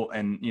virtual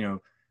and,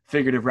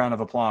 figurative round of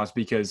applause,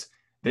 because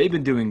they've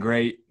been doing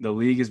great. The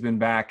league has been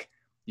back.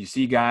 You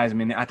see guys,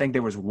 I think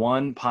there was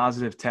one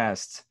positive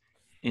test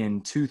in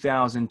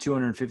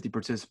 2,250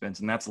 participants,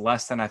 and that's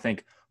less than, I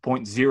think,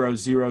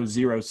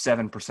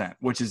 0.0007%,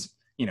 which is,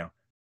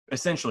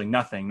 essentially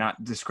nothing,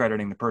 not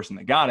discrediting the person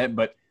that got it.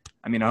 But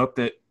I hope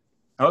that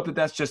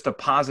that's just a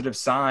positive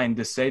sign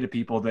to say to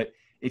people that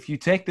if you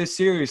take this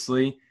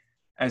seriously,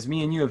 as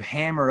me and you have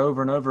hammered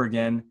over and over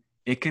again,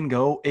 it can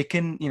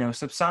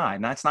subside.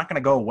 And that's not going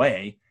to go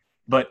away,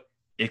 but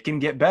it can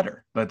get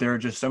better. But there are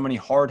just so many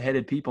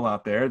hard-headed people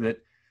out there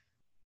that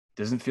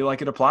doesn't feel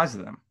like it applies to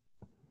them.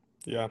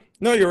 Yeah.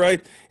 No, you're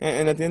right.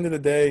 And at the end of the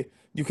day,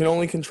 you can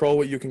only control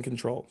what you can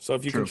control. So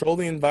if you True. control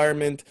the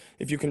environment,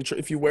 if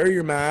you wear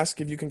your mask,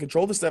 if you can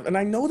control the stuff, and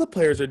I know the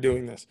players are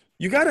doing this.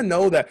 You got to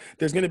know that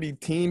there's going to be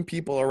team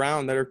people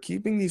around that are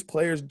keeping these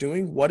players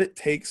doing what it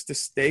takes to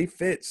stay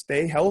fit,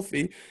 stay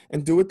healthy,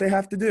 and do what they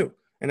have to do.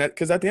 And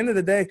because at the end of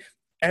the day,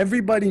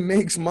 everybody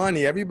makes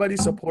money. Everybody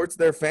supports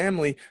their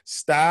family,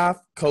 staff,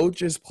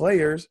 coaches,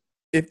 players,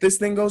 if this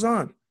thing goes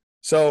on.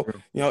 So,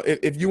 True.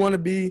 If you want to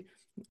be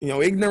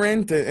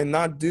ignorant and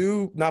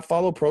not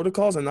follow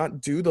protocols and not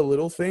do the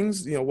little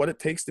things, what it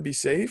takes to be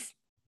safe,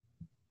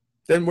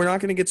 then we're not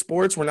going to get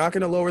sports. We're not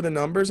going to lower the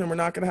numbers, and we're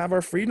not going to have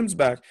our freedoms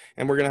back.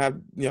 And we're going to have,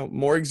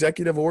 more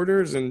executive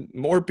orders and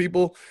more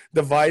people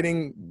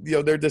dividing,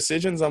 their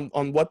decisions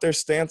on what their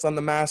stance on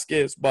the mask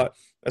is. But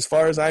as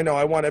far as I know,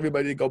 I want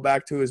everybody to go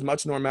back to as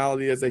much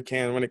normality as they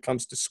can when it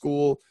comes to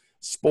school,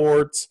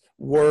 sports,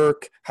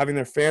 work, having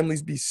their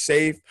families be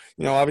safe.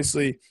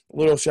 Obviously, a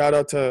little shout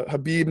out to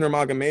Khabib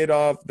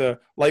Nurmagomedov, the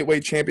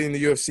lightweight champion in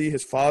the UFC.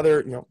 His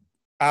father,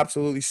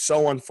 absolutely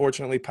so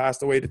unfortunately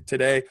passed away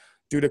today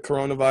due to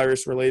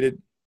coronavirus-related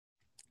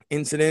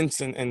incidents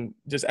and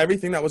just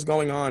everything that was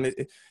going on.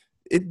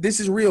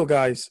 This is real,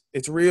 guys.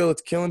 It's real.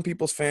 It's killing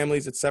people's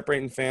families. It's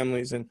separating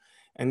families. And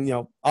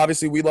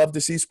obviously we love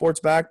to see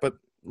sports back, but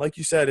like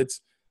you said,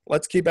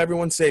 let's keep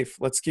everyone safe.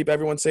 Let's keep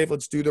everyone safe.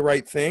 Let's do the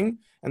right thing.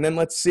 And then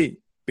let's see.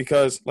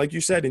 Because like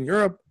you said, in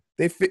Europe,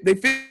 they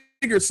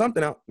figured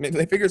something out.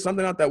 They figured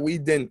something out that we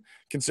didn't,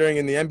 considering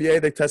in the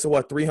NBA, they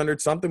tested,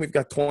 300 something? We've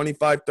got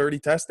 25, 30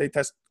 tests. They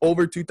test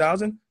over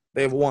 2,000.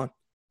 They have one.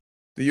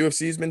 The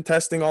UFC has been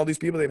testing all these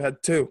people. They've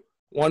had two,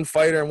 one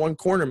fighter and one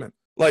cornerman.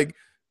 Like,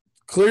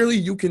 clearly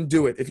you can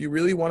do it. If you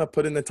really want to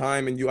put in the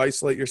time and you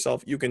isolate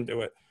yourself, you can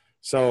do it.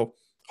 So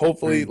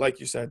hopefully, like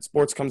you said,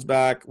 sports comes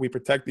back. We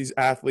protect these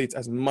athletes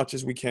as much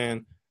as we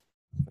can.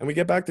 And we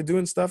get back to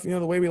doing stuff,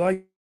 the way we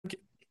like it.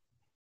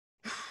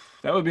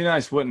 That would be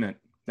nice, wouldn't it?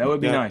 That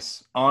would be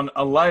nice. On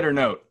a lighter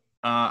note,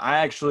 I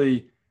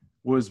actually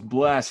was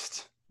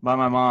blessed by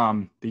my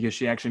mom because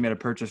she actually made a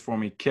purchase for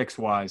me,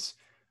 Kicks-wise.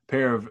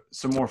 Pair of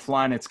some more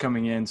Flyknits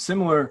coming in,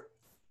 similar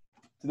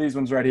to these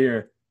ones right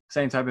here.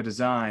 Same type of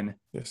design.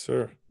 Yes,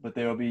 sir. But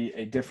they will be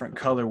a different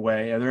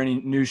colorway. Are there any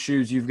new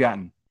shoes you've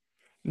gotten?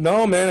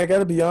 No, man. I got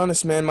to be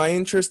honest, man. My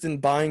interest in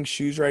buying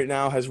shoes right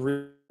now has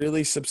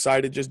really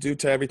subsided just due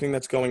to everything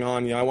that's going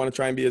on. I want to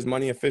try and be as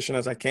money efficient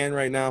as I can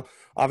right now.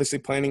 Obviously,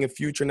 planning a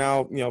future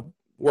now,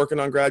 working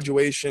on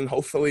graduation.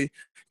 Hopefully,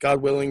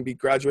 God willing, be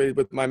graduated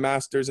with my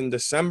master's in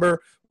December,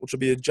 which will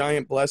be a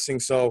giant blessing.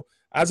 So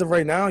as of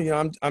right now,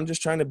 I'm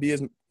just trying to be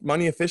as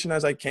money efficient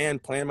as I can,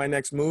 plan my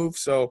next move.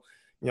 So,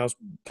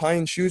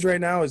 buying shoes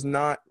right now is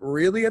not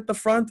really at the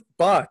front,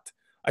 but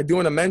I do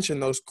want to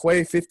mention those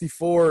Quay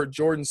 54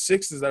 Jordan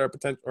 6s that are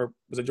potential, or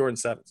was it Jordan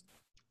 7s?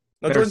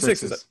 No, Better Jordan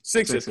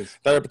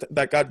 6s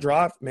that got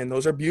dropped. Man,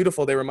 those are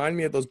beautiful. They remind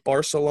me of those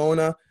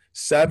Barcelona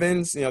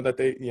 7s, that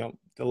they,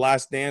 The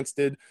Last Dance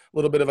did a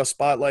little bit of a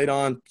spotlight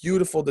on.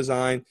 Beautiful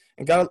design.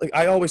 And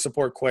I always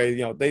support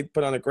Quay. They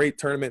put on a great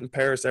tournament in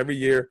Paris every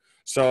year.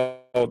 So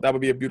that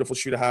would be a beautiful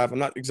shoe to have. I'm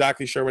not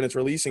exactly sure when it's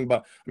releasing,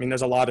 but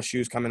there's a lot of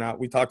shoes coming out.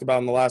 We talked about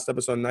in the last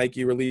episode,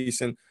 Nike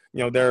releasing,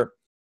 their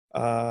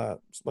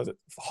was it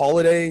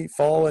holiday,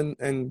 fall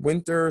and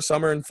winter,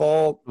 summer and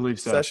fall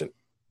session.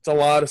 It's a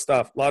lot of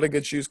stuff, a lot of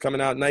good shoes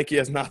coming out. Nike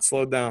has not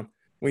slowed down.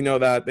 We know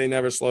that they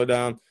never slow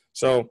down.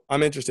 So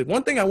I'm interested.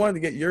 One thing I wanted to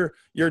get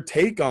your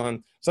take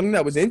on, something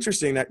that was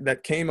interesting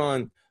that came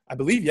on, I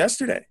believe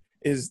yesterday,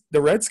 is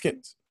the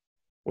Redskins.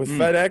 with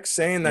FedEx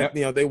saying that,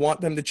 Yep. they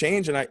want them to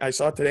change. And I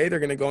saw today they're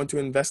going to go into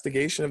an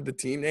investigation of the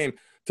team name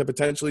to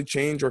potentially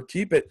change or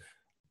keep it.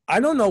 I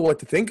don't know what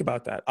to think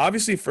about that.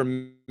 Obviously, for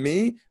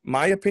me,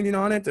 my opinion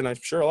on it, and I'm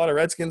sure a lot of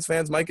Redskins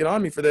fans might get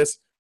on me for this,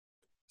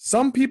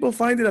 some people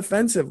find it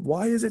offensive.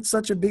 Why is it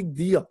such a big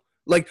deal?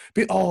 Like,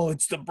 oh,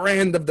 it's the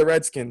brand of the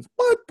Redskins.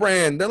 What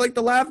brand? They're like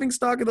the laughing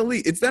stock of the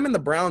league. It's them and the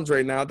Browns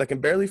right now that can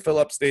barely fill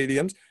up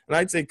stadiums. And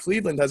I'd say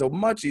Cleveland has a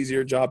much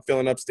easier job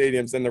filling up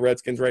stadiums than the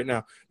Redskins right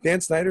now.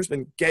 Dan Snyder's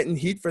been getting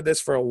heat for this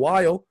for a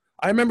while.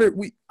 I remember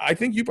I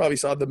think you probably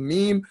saw the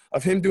meme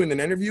of him doing an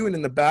interview, and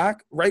in the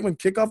back, right when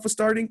kickoff was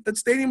starting, that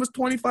stadium was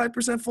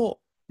 25% full.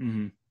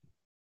 Mm-hmm.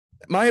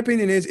 My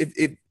opinion is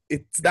if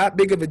it's that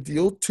big of a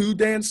deal to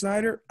Dan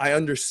Snyder, I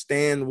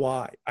understand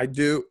why. I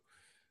do.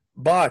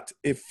 But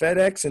if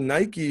FedEx and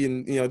Nike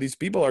and, these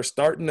people are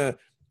starting to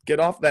get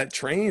off that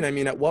train, I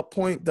mean, at what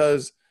point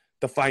does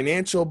the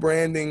financial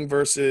branding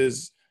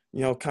versus,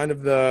 kind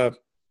of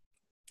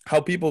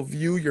how people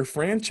view your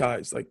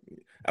franchise, like,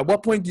 at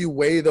what point do you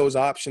weigh those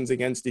options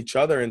against each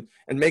other and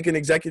make an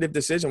executive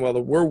decision,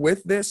 whether we're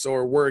with this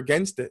or we're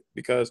against it?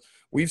 Because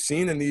we've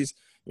seen in these,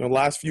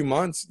 last few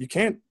months, you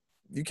can't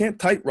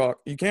tightrope.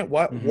 You can't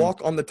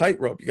walk on the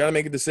tightrope. You got to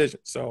make a decision.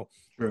 So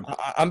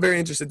I'm very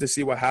interested to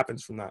see what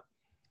happens from that.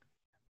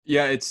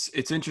 Yeah,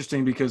 it's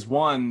interesting because,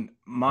 one,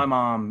 my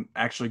mom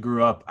actually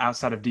grew up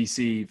outside of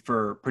DC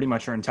for pretty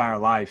much her entire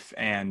life,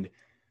 and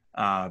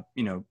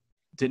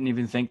didn't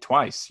even think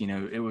twice.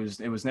 It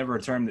was never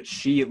a term that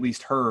she at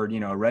least heard,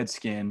 a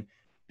Redskin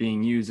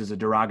being used as a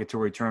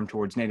derogatory term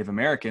towards Native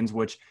Americans,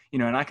 which,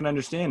 and I can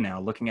understand now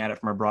looking at it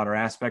from a broader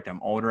aspect.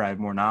 I'm older, I have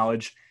more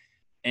knowledge.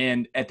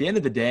 And at the end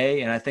of the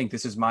day, and I think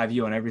this is my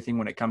view on everything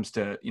when it comes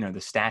to,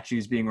 the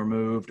statues being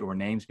removed or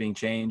names being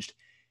changed,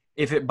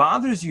 if it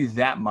bothers you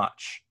that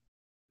much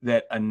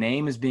that a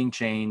name is being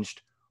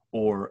changed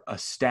or a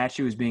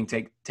statue is being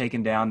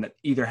taken down that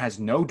either has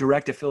no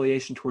direct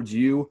affiliation towards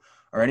you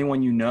or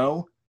anyone you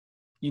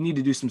need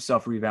to do some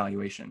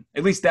self-reevaluation.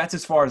 At least that's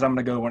as far as I'm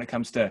going to go when it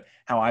comes to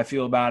how I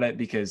feel about it,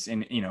 because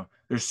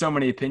there's so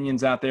many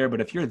opinions out there. But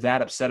if you're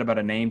that upset about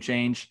a name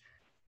change,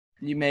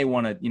 you may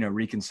want to,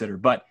 reconsider.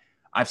 But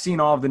I've seen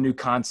all of the new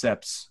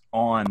concepts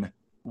on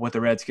what the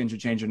Redskins should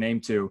change their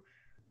name to.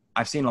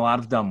 I've seen a lot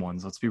of dumb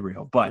ones, let's be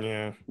real.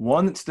 But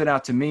one that stood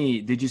out to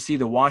me, did you see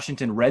the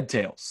Washington Red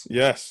Tails?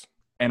 Yes.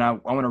 And I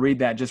want to read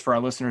that just for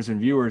our listeners and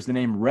viewers. The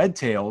name Red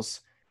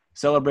Tails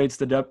celebrates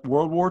the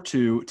World War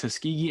II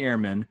Tuskegee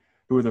Airmen,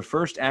 who were the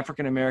first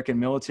African-American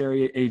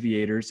military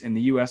aviators in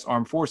the U.S.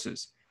 Armed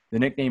Forces. The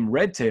nickname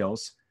Red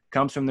Tails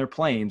comes from their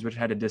planes, which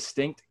had a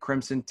distinct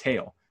crimson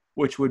tail,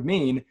 which would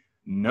mean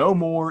no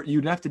more –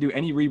 you'd have to do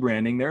any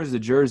rebranding. There's the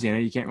jersey. I know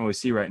you can't really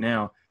see right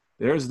now.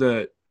 There's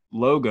the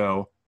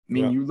logo. I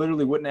mean, you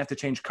literally wouldn't have to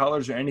change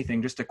colors or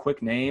anything, just a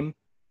quick name.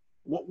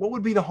 What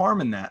would be the harm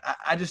in that?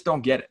 I just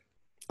don't get it.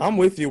 I'm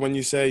with you when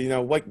you say,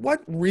 like,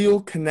 what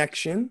real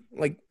connection,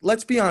 like,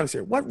 let's be honest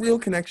here, what real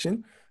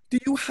connection do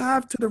you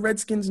have to the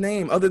Redskins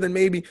name other than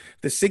maybe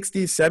the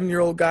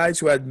 67-year-old guys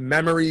who had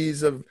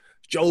memories of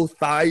Joe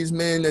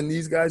Theismann and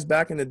these guys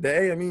back in the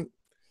day? I mean,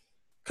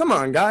 come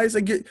on, guys.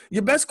 Like,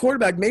 your best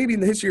quarterback maybe in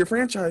the history of your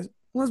franchise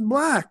was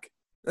black.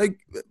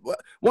 Like,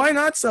 why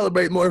not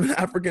celebrate more of an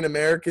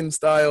African-American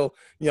style,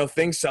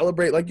 thing?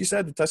 Celebrate, like you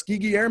said, the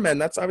Tuskegee Airmen.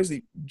 That's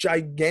obviously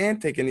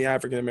gigantic in the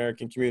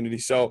African-American community.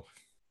 So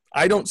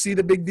I don't see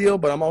the big deal,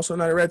 but I'm also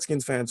not a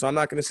Redskins fan. So I'm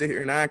not going to sit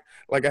here and act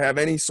like I have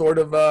any sort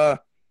of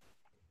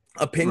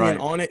opinion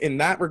on it in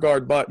that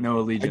regard. But no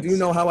allegiance. I do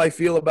know how I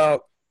feel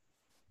about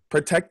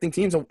protecting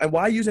teams. And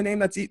why use a name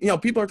that's,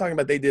 people are talking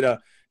about they did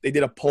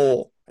a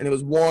poll and it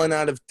was 1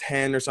 out of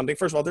 10 or something.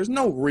 First of all, there's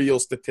no real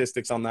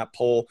statistics on that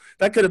poll.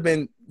 That could have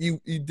been you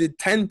did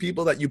 10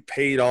 people that you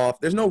paid off.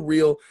 There's no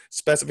real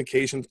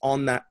specifications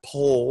on that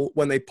poll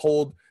when they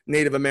polled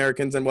Native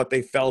Americans and what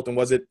they felt, and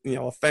was it,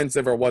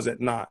 offensive or was it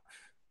not.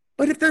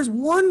 But if there's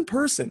one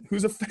person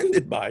who's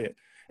offended by it,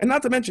 and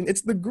not to mention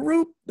it's the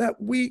group that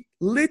we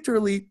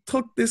literally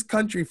took this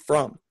country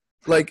from,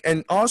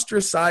 and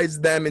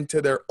ostracized them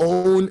into their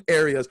own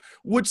areas,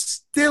 which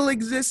still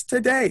exist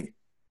today.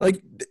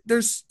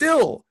 There's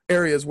still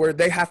areas where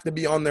they have to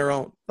be on their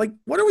own.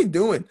 What are we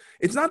doing?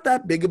 It's not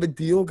that big of a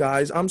deal,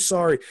 guys. I'm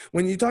sorry.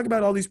 When you talk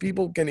about all these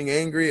people getting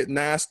angry at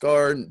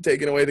NASCAR and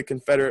taking away the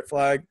Confederate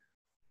flag,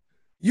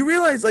 you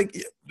realize,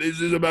 this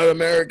is about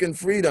American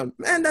freedom.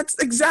 Man,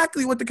 that's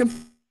exactly what the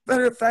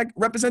Confederate flag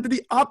represented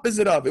the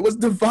opposite of. It was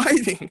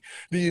dividing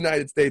the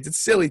United States. It's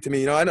silly to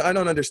me. I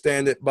don't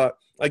understand it. But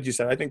like you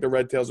said, I think the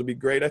Red Tails would be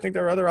great. I think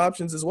there are other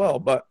options as well.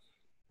 But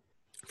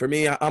for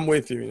me, I'm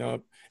with you,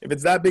 If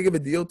it's that big of a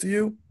deal to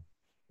you,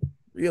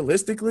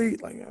 realistically,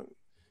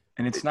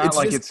 and it's not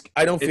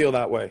I don't feel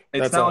that way.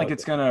 It's not like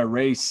it's going to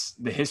erase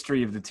the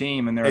history of the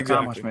team and their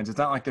accomplishments. It's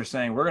not like they're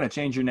saying, we're going to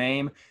change your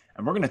name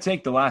and we're going to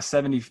take the last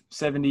 70,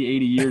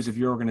 80 years of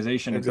your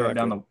organization and throw it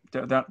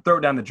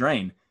down the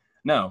drain.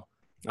 No.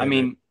 I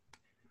mean,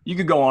 you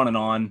could go on and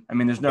on. I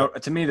mean,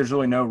 to me, there's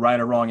really no right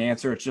or wrong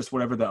answer. It's just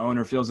whatever the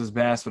owner feels is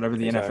best, whatever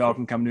the NFL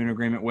can come to an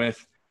agreement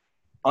with.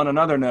 On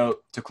another note,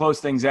 to close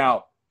things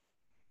out,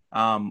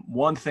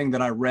 One thing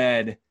that I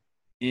read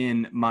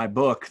in my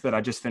book that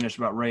I just finished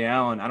about Ray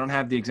Allen, I don't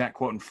have the exact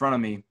quote in front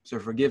of me, so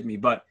forgive me,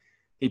 but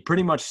he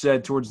pretty much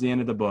said towards the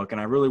end of the book, and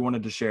I really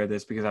wanted to share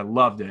this because I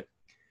loved it.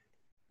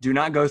 Do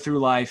not go through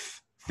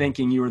life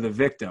thinking you are the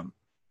victim,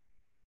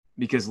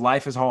 because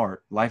life is hard.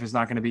 Life is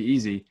not going to be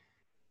easy,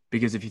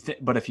 because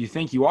if you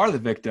think you are the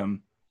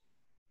victim,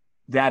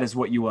 that is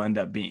what you will end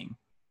up being.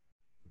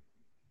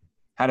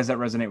 How does that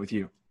resonate with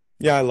you?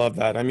 Yeah, I love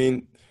that. I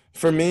mean,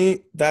 for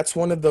me, that's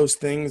one of those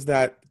things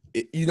that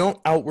you don't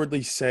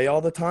outwardly say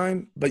all the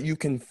time, but you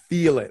can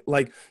feel it.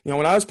 Like,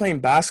 when I was playing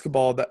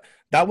basketball,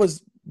 that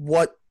was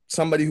what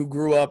somebody who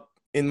grew up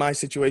in my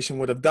situation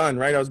would have done,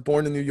 right? I was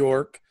born in New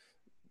York.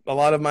 A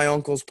lot of my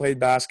uncles played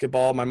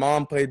basketball. My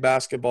mom played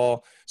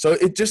basketball. So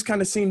it just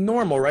kind of seemed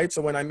normal, right?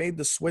 So when I made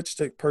the switch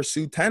to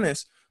pursue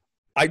tennis,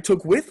 I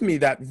took with me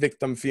that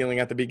victim feeling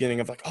at the beginning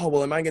of like, oh,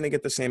 well, am I going to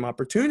get the same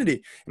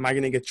opportunity? Am I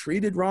going to get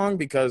treated wrong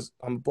because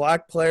I'm a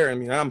black player? I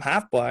mean, I'm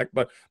half black,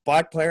 but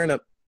black player in a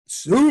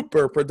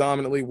super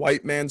predominantly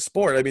white man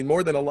sport. I mean,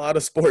 more than a lot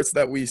of sports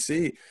that we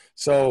see.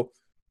 So,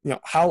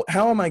 how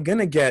am I going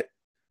to get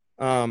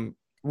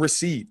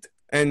received?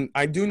 And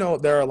I do know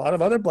there are a lot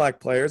of other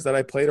black players that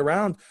I played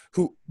around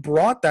who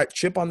brought that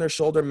chip on their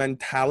shoulder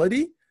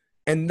mentality,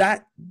 and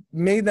that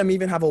made them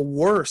even have a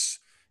worse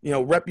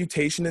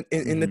reputation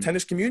in the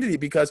tennis community,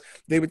 because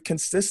they would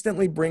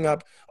consistently bring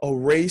up, oh,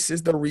 race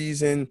is the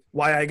reason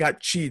why I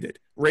got cheated.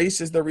 Race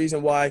is the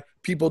reason why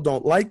people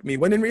don't like me.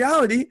 When in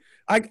reality,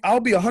 I'll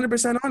be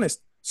 100%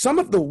 honest. Some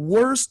of the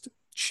worst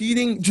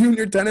cheating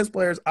junior tennis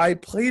players I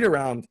played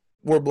around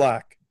were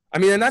black. I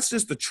mean, and that's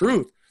just the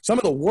truth. Some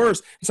of the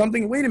worst.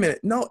 Something, wait a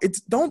minute. No,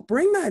 don't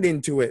bring that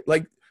into it.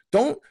 Like,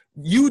 don't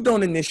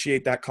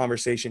initiate that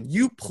conversation.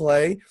 You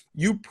play,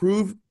 you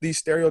prove these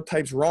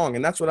stereotypes wrong.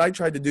 And that's what I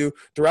tried to do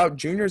throughout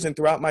juniors and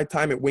throughout my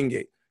time at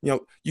Wingate.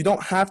 You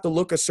don't have to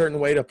look a certain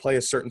way to play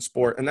a certain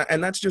sport.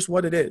 And that's just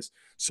what it is.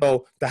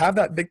 So to have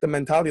that victim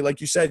mentality,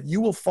 like you said,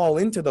 you will fall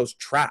into those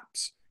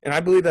traps. And I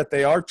believe that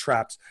they are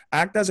traps.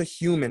 Act as a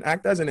human,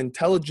 act as an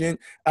intelligent,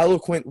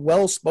 eloquent,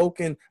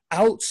 well-spoken,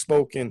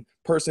 outspoken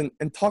person,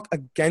 and talk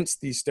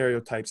against these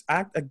stereotypes.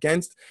 Act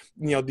against,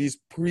 these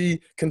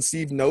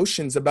preconceived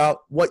notions about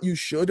what you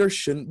should or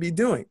shouldn't be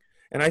doing.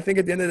 And I think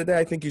at the end of the day,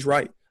 I think he's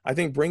right. I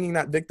think bringing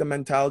that victim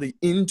mentality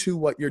into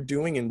what you're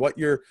doing and what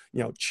you're,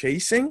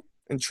 chasing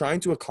and trying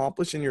to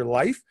accomplish in your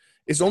life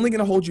is only going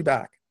to hold you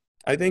back.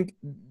 I think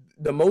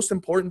the most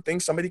important thing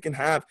somebody can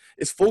have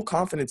is full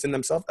confidence in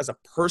themselves as a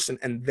person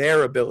and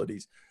their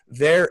abilities,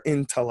 their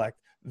intellect,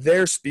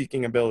 their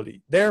speaking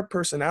ability, their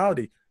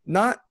personality,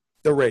 not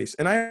the race.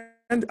 And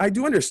I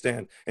do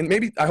understand. And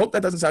maybe I hope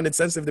that doesn't sound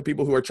insensitive to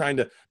people who are trying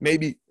to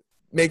maybe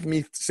make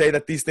me say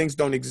that these things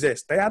don't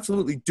exist. They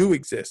absolutely do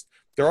exist.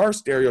 There are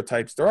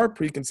stereotypes. There are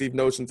preconceived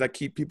notions that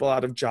keep people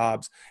out of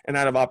jobs and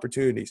out of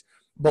opportunities.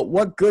 But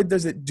what good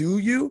does it do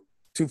you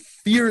to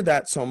fear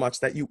that so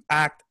much that you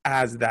act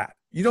as that?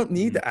 You don't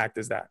need to act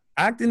as that.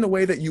 Act in the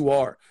way that you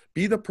are.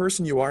 Be the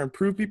person you are and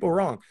prove people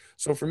wrong.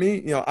 So for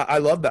me, I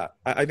love that.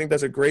 I think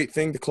that's a great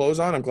thing to close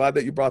on. I'm glad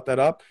that you brought that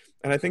up.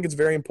 And I think it's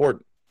very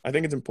important. I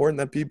think it's important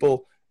that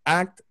people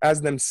act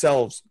as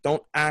themselves.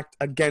 Don't act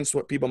against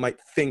what people might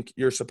think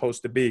you're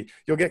supposed to be.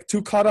 You'll get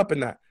too caught up in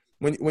that.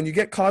 When you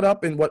get caught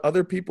up in what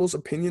other people's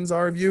opinions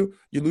are of you,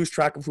 you lose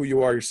track of who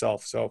you are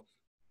yourself. So,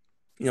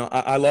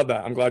 I love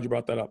that. I'm glad you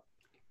brought that up.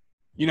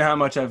 You know how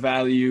much I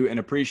value and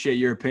appreciate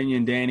your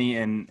opinion, Danny.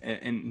 And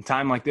in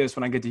time like this,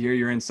 when I get to hear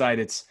your insight,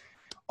 it's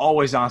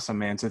always awesome,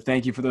 man. So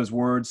thank you for those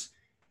words.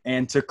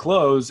 And to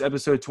close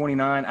episode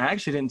 29, I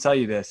actually didn't tell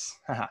you this.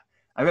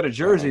 I've got a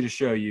jersey to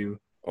show you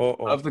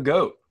of the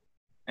GOAT.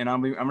 And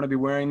I'm going to be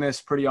wearing this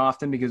pretty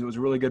often because it was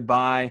a really good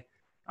buy.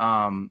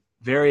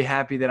 Very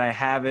happy that I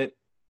have it.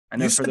 I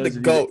know you said the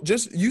GOAT.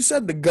 You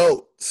said the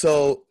GOAT.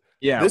 So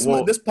yeah, this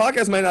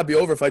podcast might not be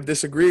over if I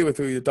disagree with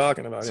who you're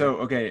talking about. So,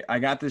 okay, I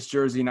got this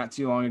jersey not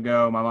too long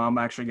ago. My mom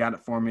actually got it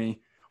for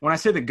me. When I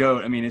say the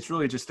GOAT, I mean, it's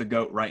really just the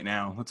GOAT right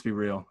now. Let's be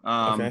real.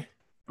 Okay. And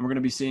we're going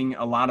to be seeing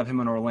a lot of him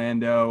in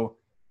Orlando,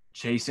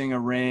 chasing a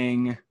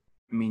ring.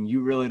 I mean,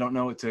 you really don't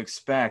know what to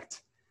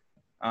expect.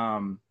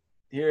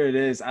 Here it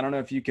is. I don't know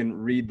if you can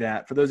read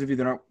that. For those of you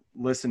that aren't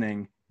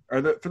listening,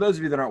 or for those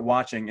of you that aren't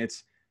watching,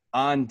 it's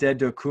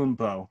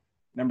Antetokounmpo,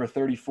 number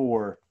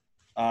 34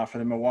 for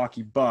the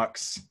Milwaukee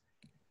Bucks.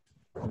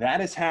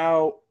 That is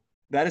how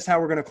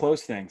we're going to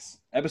close things.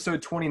 Episode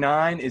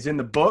 29 is in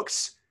the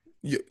books.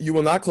 You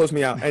will not close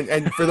me out.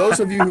 And for those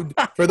of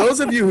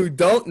you who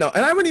don't know,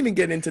 and I wouldn't even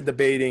get into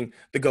debating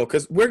the GOAT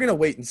because we're going to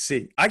wait and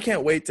see. I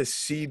can't wait to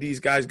see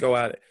these guys go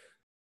at it.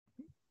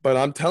 But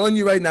I'm telling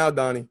you right now,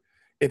 Donnie,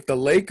 if the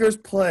Lakers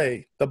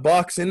play the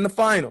Bucks in the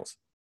finals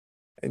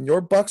and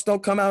your Bucks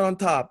don't come out on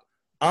top,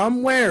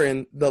 I'm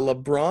wearing the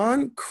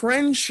LeBron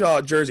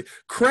Crenshaw jersey.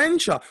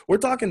 Crenshaw. We're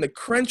talking the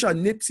Crenshaw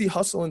Nipsey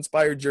Hussle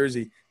inspired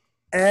jersey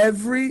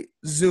every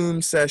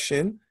Zoom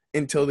session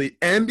until the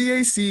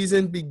NBA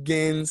season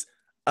begins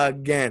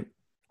again.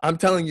 I'm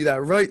telling you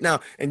that right now.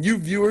 And you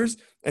viewers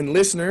and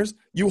listeners,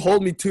 you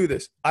hold me to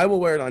this. I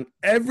will wear it on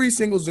every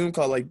single Zoom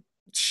call. Like,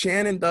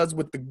 Shannon does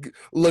with the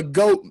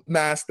LeGoat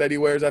mask that he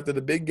wears after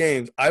the big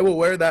games. I will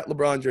wear that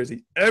LeBron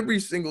jersey every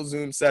single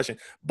Zoom session.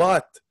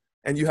 But,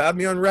 and you have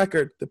me on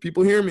record, the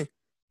people hear me,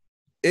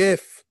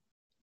 if,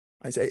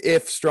 I say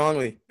if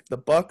strongly, if the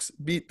Bucks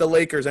beat the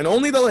Lakers, and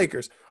only the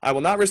Lakers, I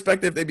will not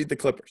respect it if they beat the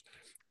Clippers.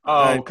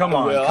 Oh, come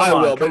on.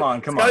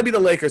 It's got to be the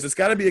Lakers. It's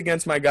got to be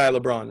against my guy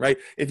LeBron, right?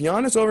 If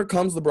Giannis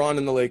overcomes LeBron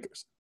and the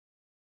Lakers,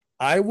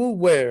 I will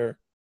wear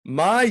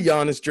my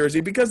Giannis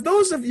jersey, because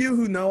those of you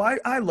who know,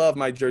 I love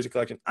my jersey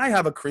collection. I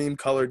have a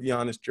cream-colored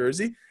Giannis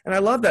jersey, and I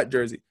love that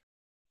jersey.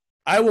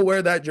 I will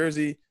wear that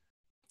jersey.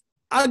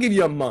 I'll give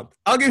you a month.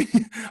 I'll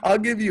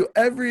give you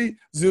every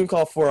Zoom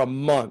call for a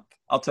month.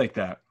 I'll take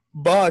that.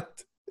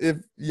 But if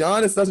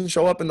Giannis doesn't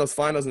show up in those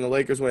finals and the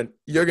Lakers win,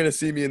 you're going to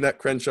see me in that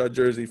Crenshaw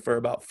jersey for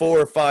about 4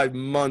 or 5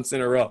 months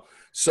in a row.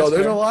 So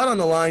there's a lot on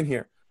the line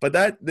here. But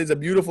there's a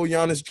beautiful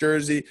Giannis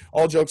jersey.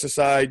 All jokes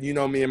aside, you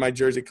know me and my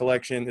jersey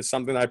collection is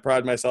something I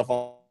pride myself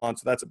on.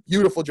 So that's a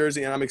beautiful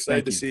jersey, and I'm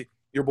excited to see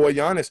your boy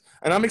Giannis.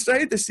 And I'm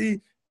excited to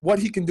see what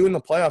he can do in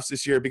the playoffs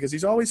this year, because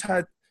he's always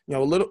had,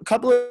 a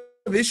couple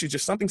of issues,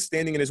 just something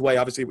standing in his way.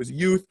 Obviously, it was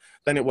youth.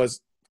 Then it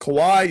was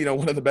Kawhi,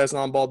 one of the best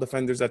on-ball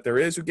defenders that there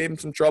is, who gave him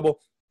some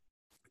trouble.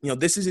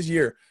 This is his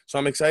year. So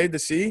I'm excited to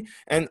see.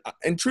 And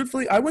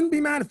truthfully, I wouldn't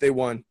be mad if they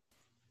won.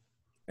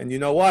 And you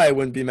know why I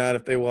wouldn't be mad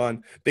if they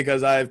won?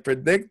 Because I've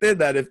predicted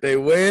that if they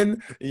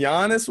win,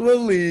 Giannis will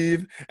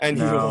leave and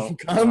he will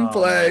come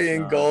play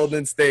in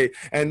Golden State.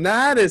 And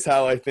that is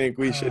how I think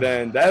we should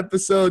end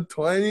episode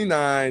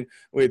 29,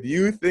 with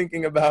you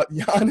thinking about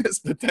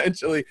Giannis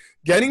potentially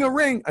getting a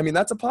ring. I mean,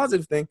 that's a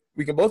positive thing.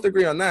 We can both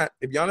agree on that.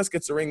 If Giannis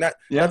gets a ring, that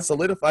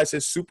solidifies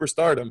his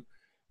superstardom.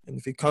 And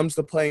if he comes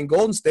to play in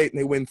Golden State and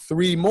they win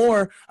 3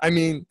 more, I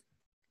mean,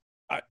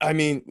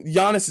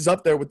 Giannis is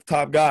up there with the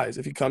top guys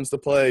if he comes to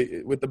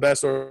play with the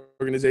best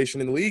organization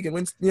in the league and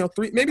wins, 3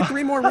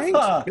 more rings,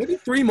 maybe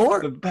 3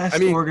 more. The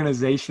best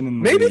organization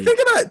in the league. Maybe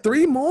think about it,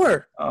 3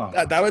 more. Oh.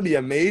 That would be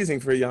amazing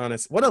for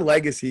Giannis. What a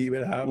legacy he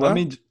would have. Let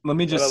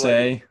me just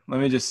say,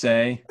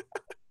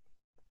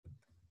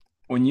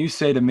 when you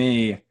say to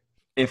me,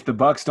 if the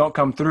Bucks don't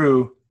come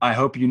through, I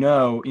hope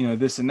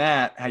this and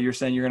that, how you're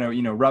saying you're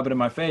gonna rub it in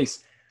my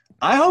face.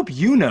 I hope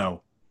you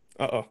know.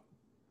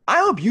 I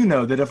hope you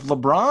know that if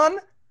LeBron,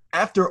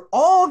 after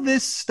all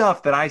this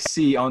stuff that I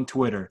see on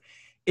Twitter,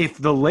 if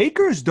the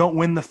Lakers don't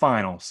win the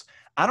finals,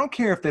 I don't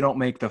care if they don't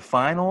make the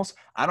finals.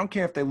 I don't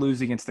care if they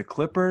lose against the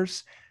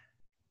Clippers.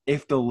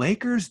 If the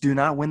Lakers do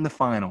not win the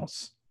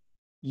finals,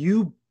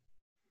 you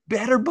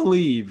better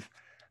believe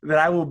that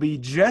I will be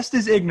just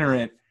as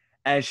ignorant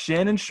as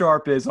Shannon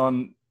Sharpe is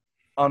on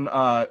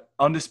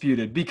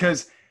Undisputed,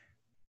 because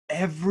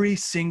every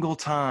single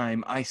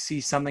time I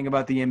see something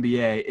about the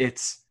NBA,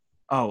 it's,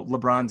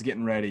 LeBron's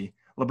getting ready.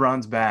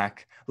 LeBron's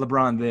back.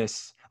 LeBron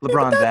this.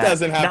 LeBron that. That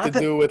doesn't have to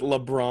do with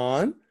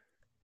LeBron.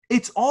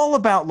 It's all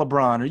about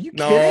LeBron. Are you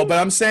kidding? No, but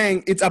I'm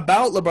saying it's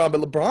about LeBron,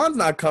 but LeBron's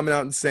not coming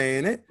out and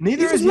saying it.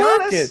 Neither is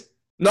Giannis.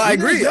 No, I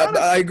agree.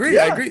 I agree.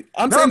 Yeah. I agree.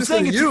 I'm saying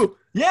this to you.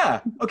 Yeah.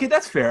 Okay,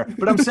 that's fair.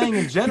 But I'm saying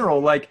in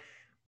general,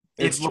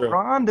 if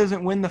LeBron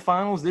doesn't win the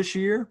finals this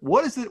year,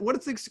 what's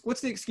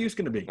the excuse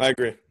going to be? I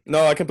agree.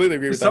 No, I completely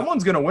agree with that.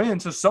 Someone's going to win,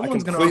 so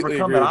someone's going to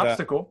overcome that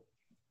obstacle.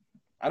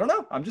 I don't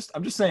know. I'm just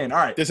saying. All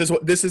right. This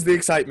is the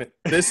excitement.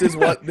 This is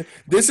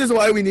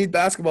why we need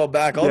basketball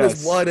back. All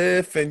this what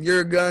if and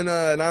you're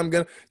gonna and I'm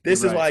gonna.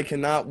 This is why I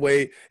cannot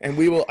wait. And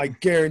we will. I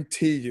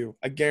guarantee you.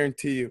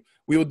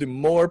 We will do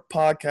more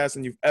podcasts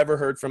than you've ever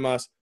heard from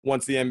us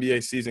once the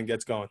NBA season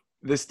gets going.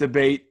 This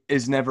debate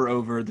is never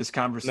over. This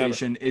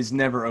conversation is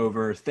never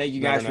over. Thank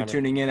you guys for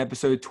tuning in.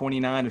 Episode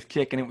 29 of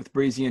Kicking It with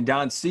Breezy and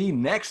Don C.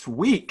 Next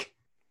week,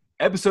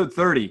 episode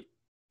 30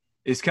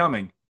 is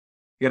coming.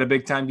 We got a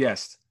big time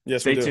guest.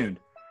 Yes, Stay tuned.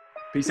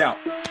 Peace out.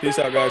 Peace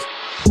out, guys.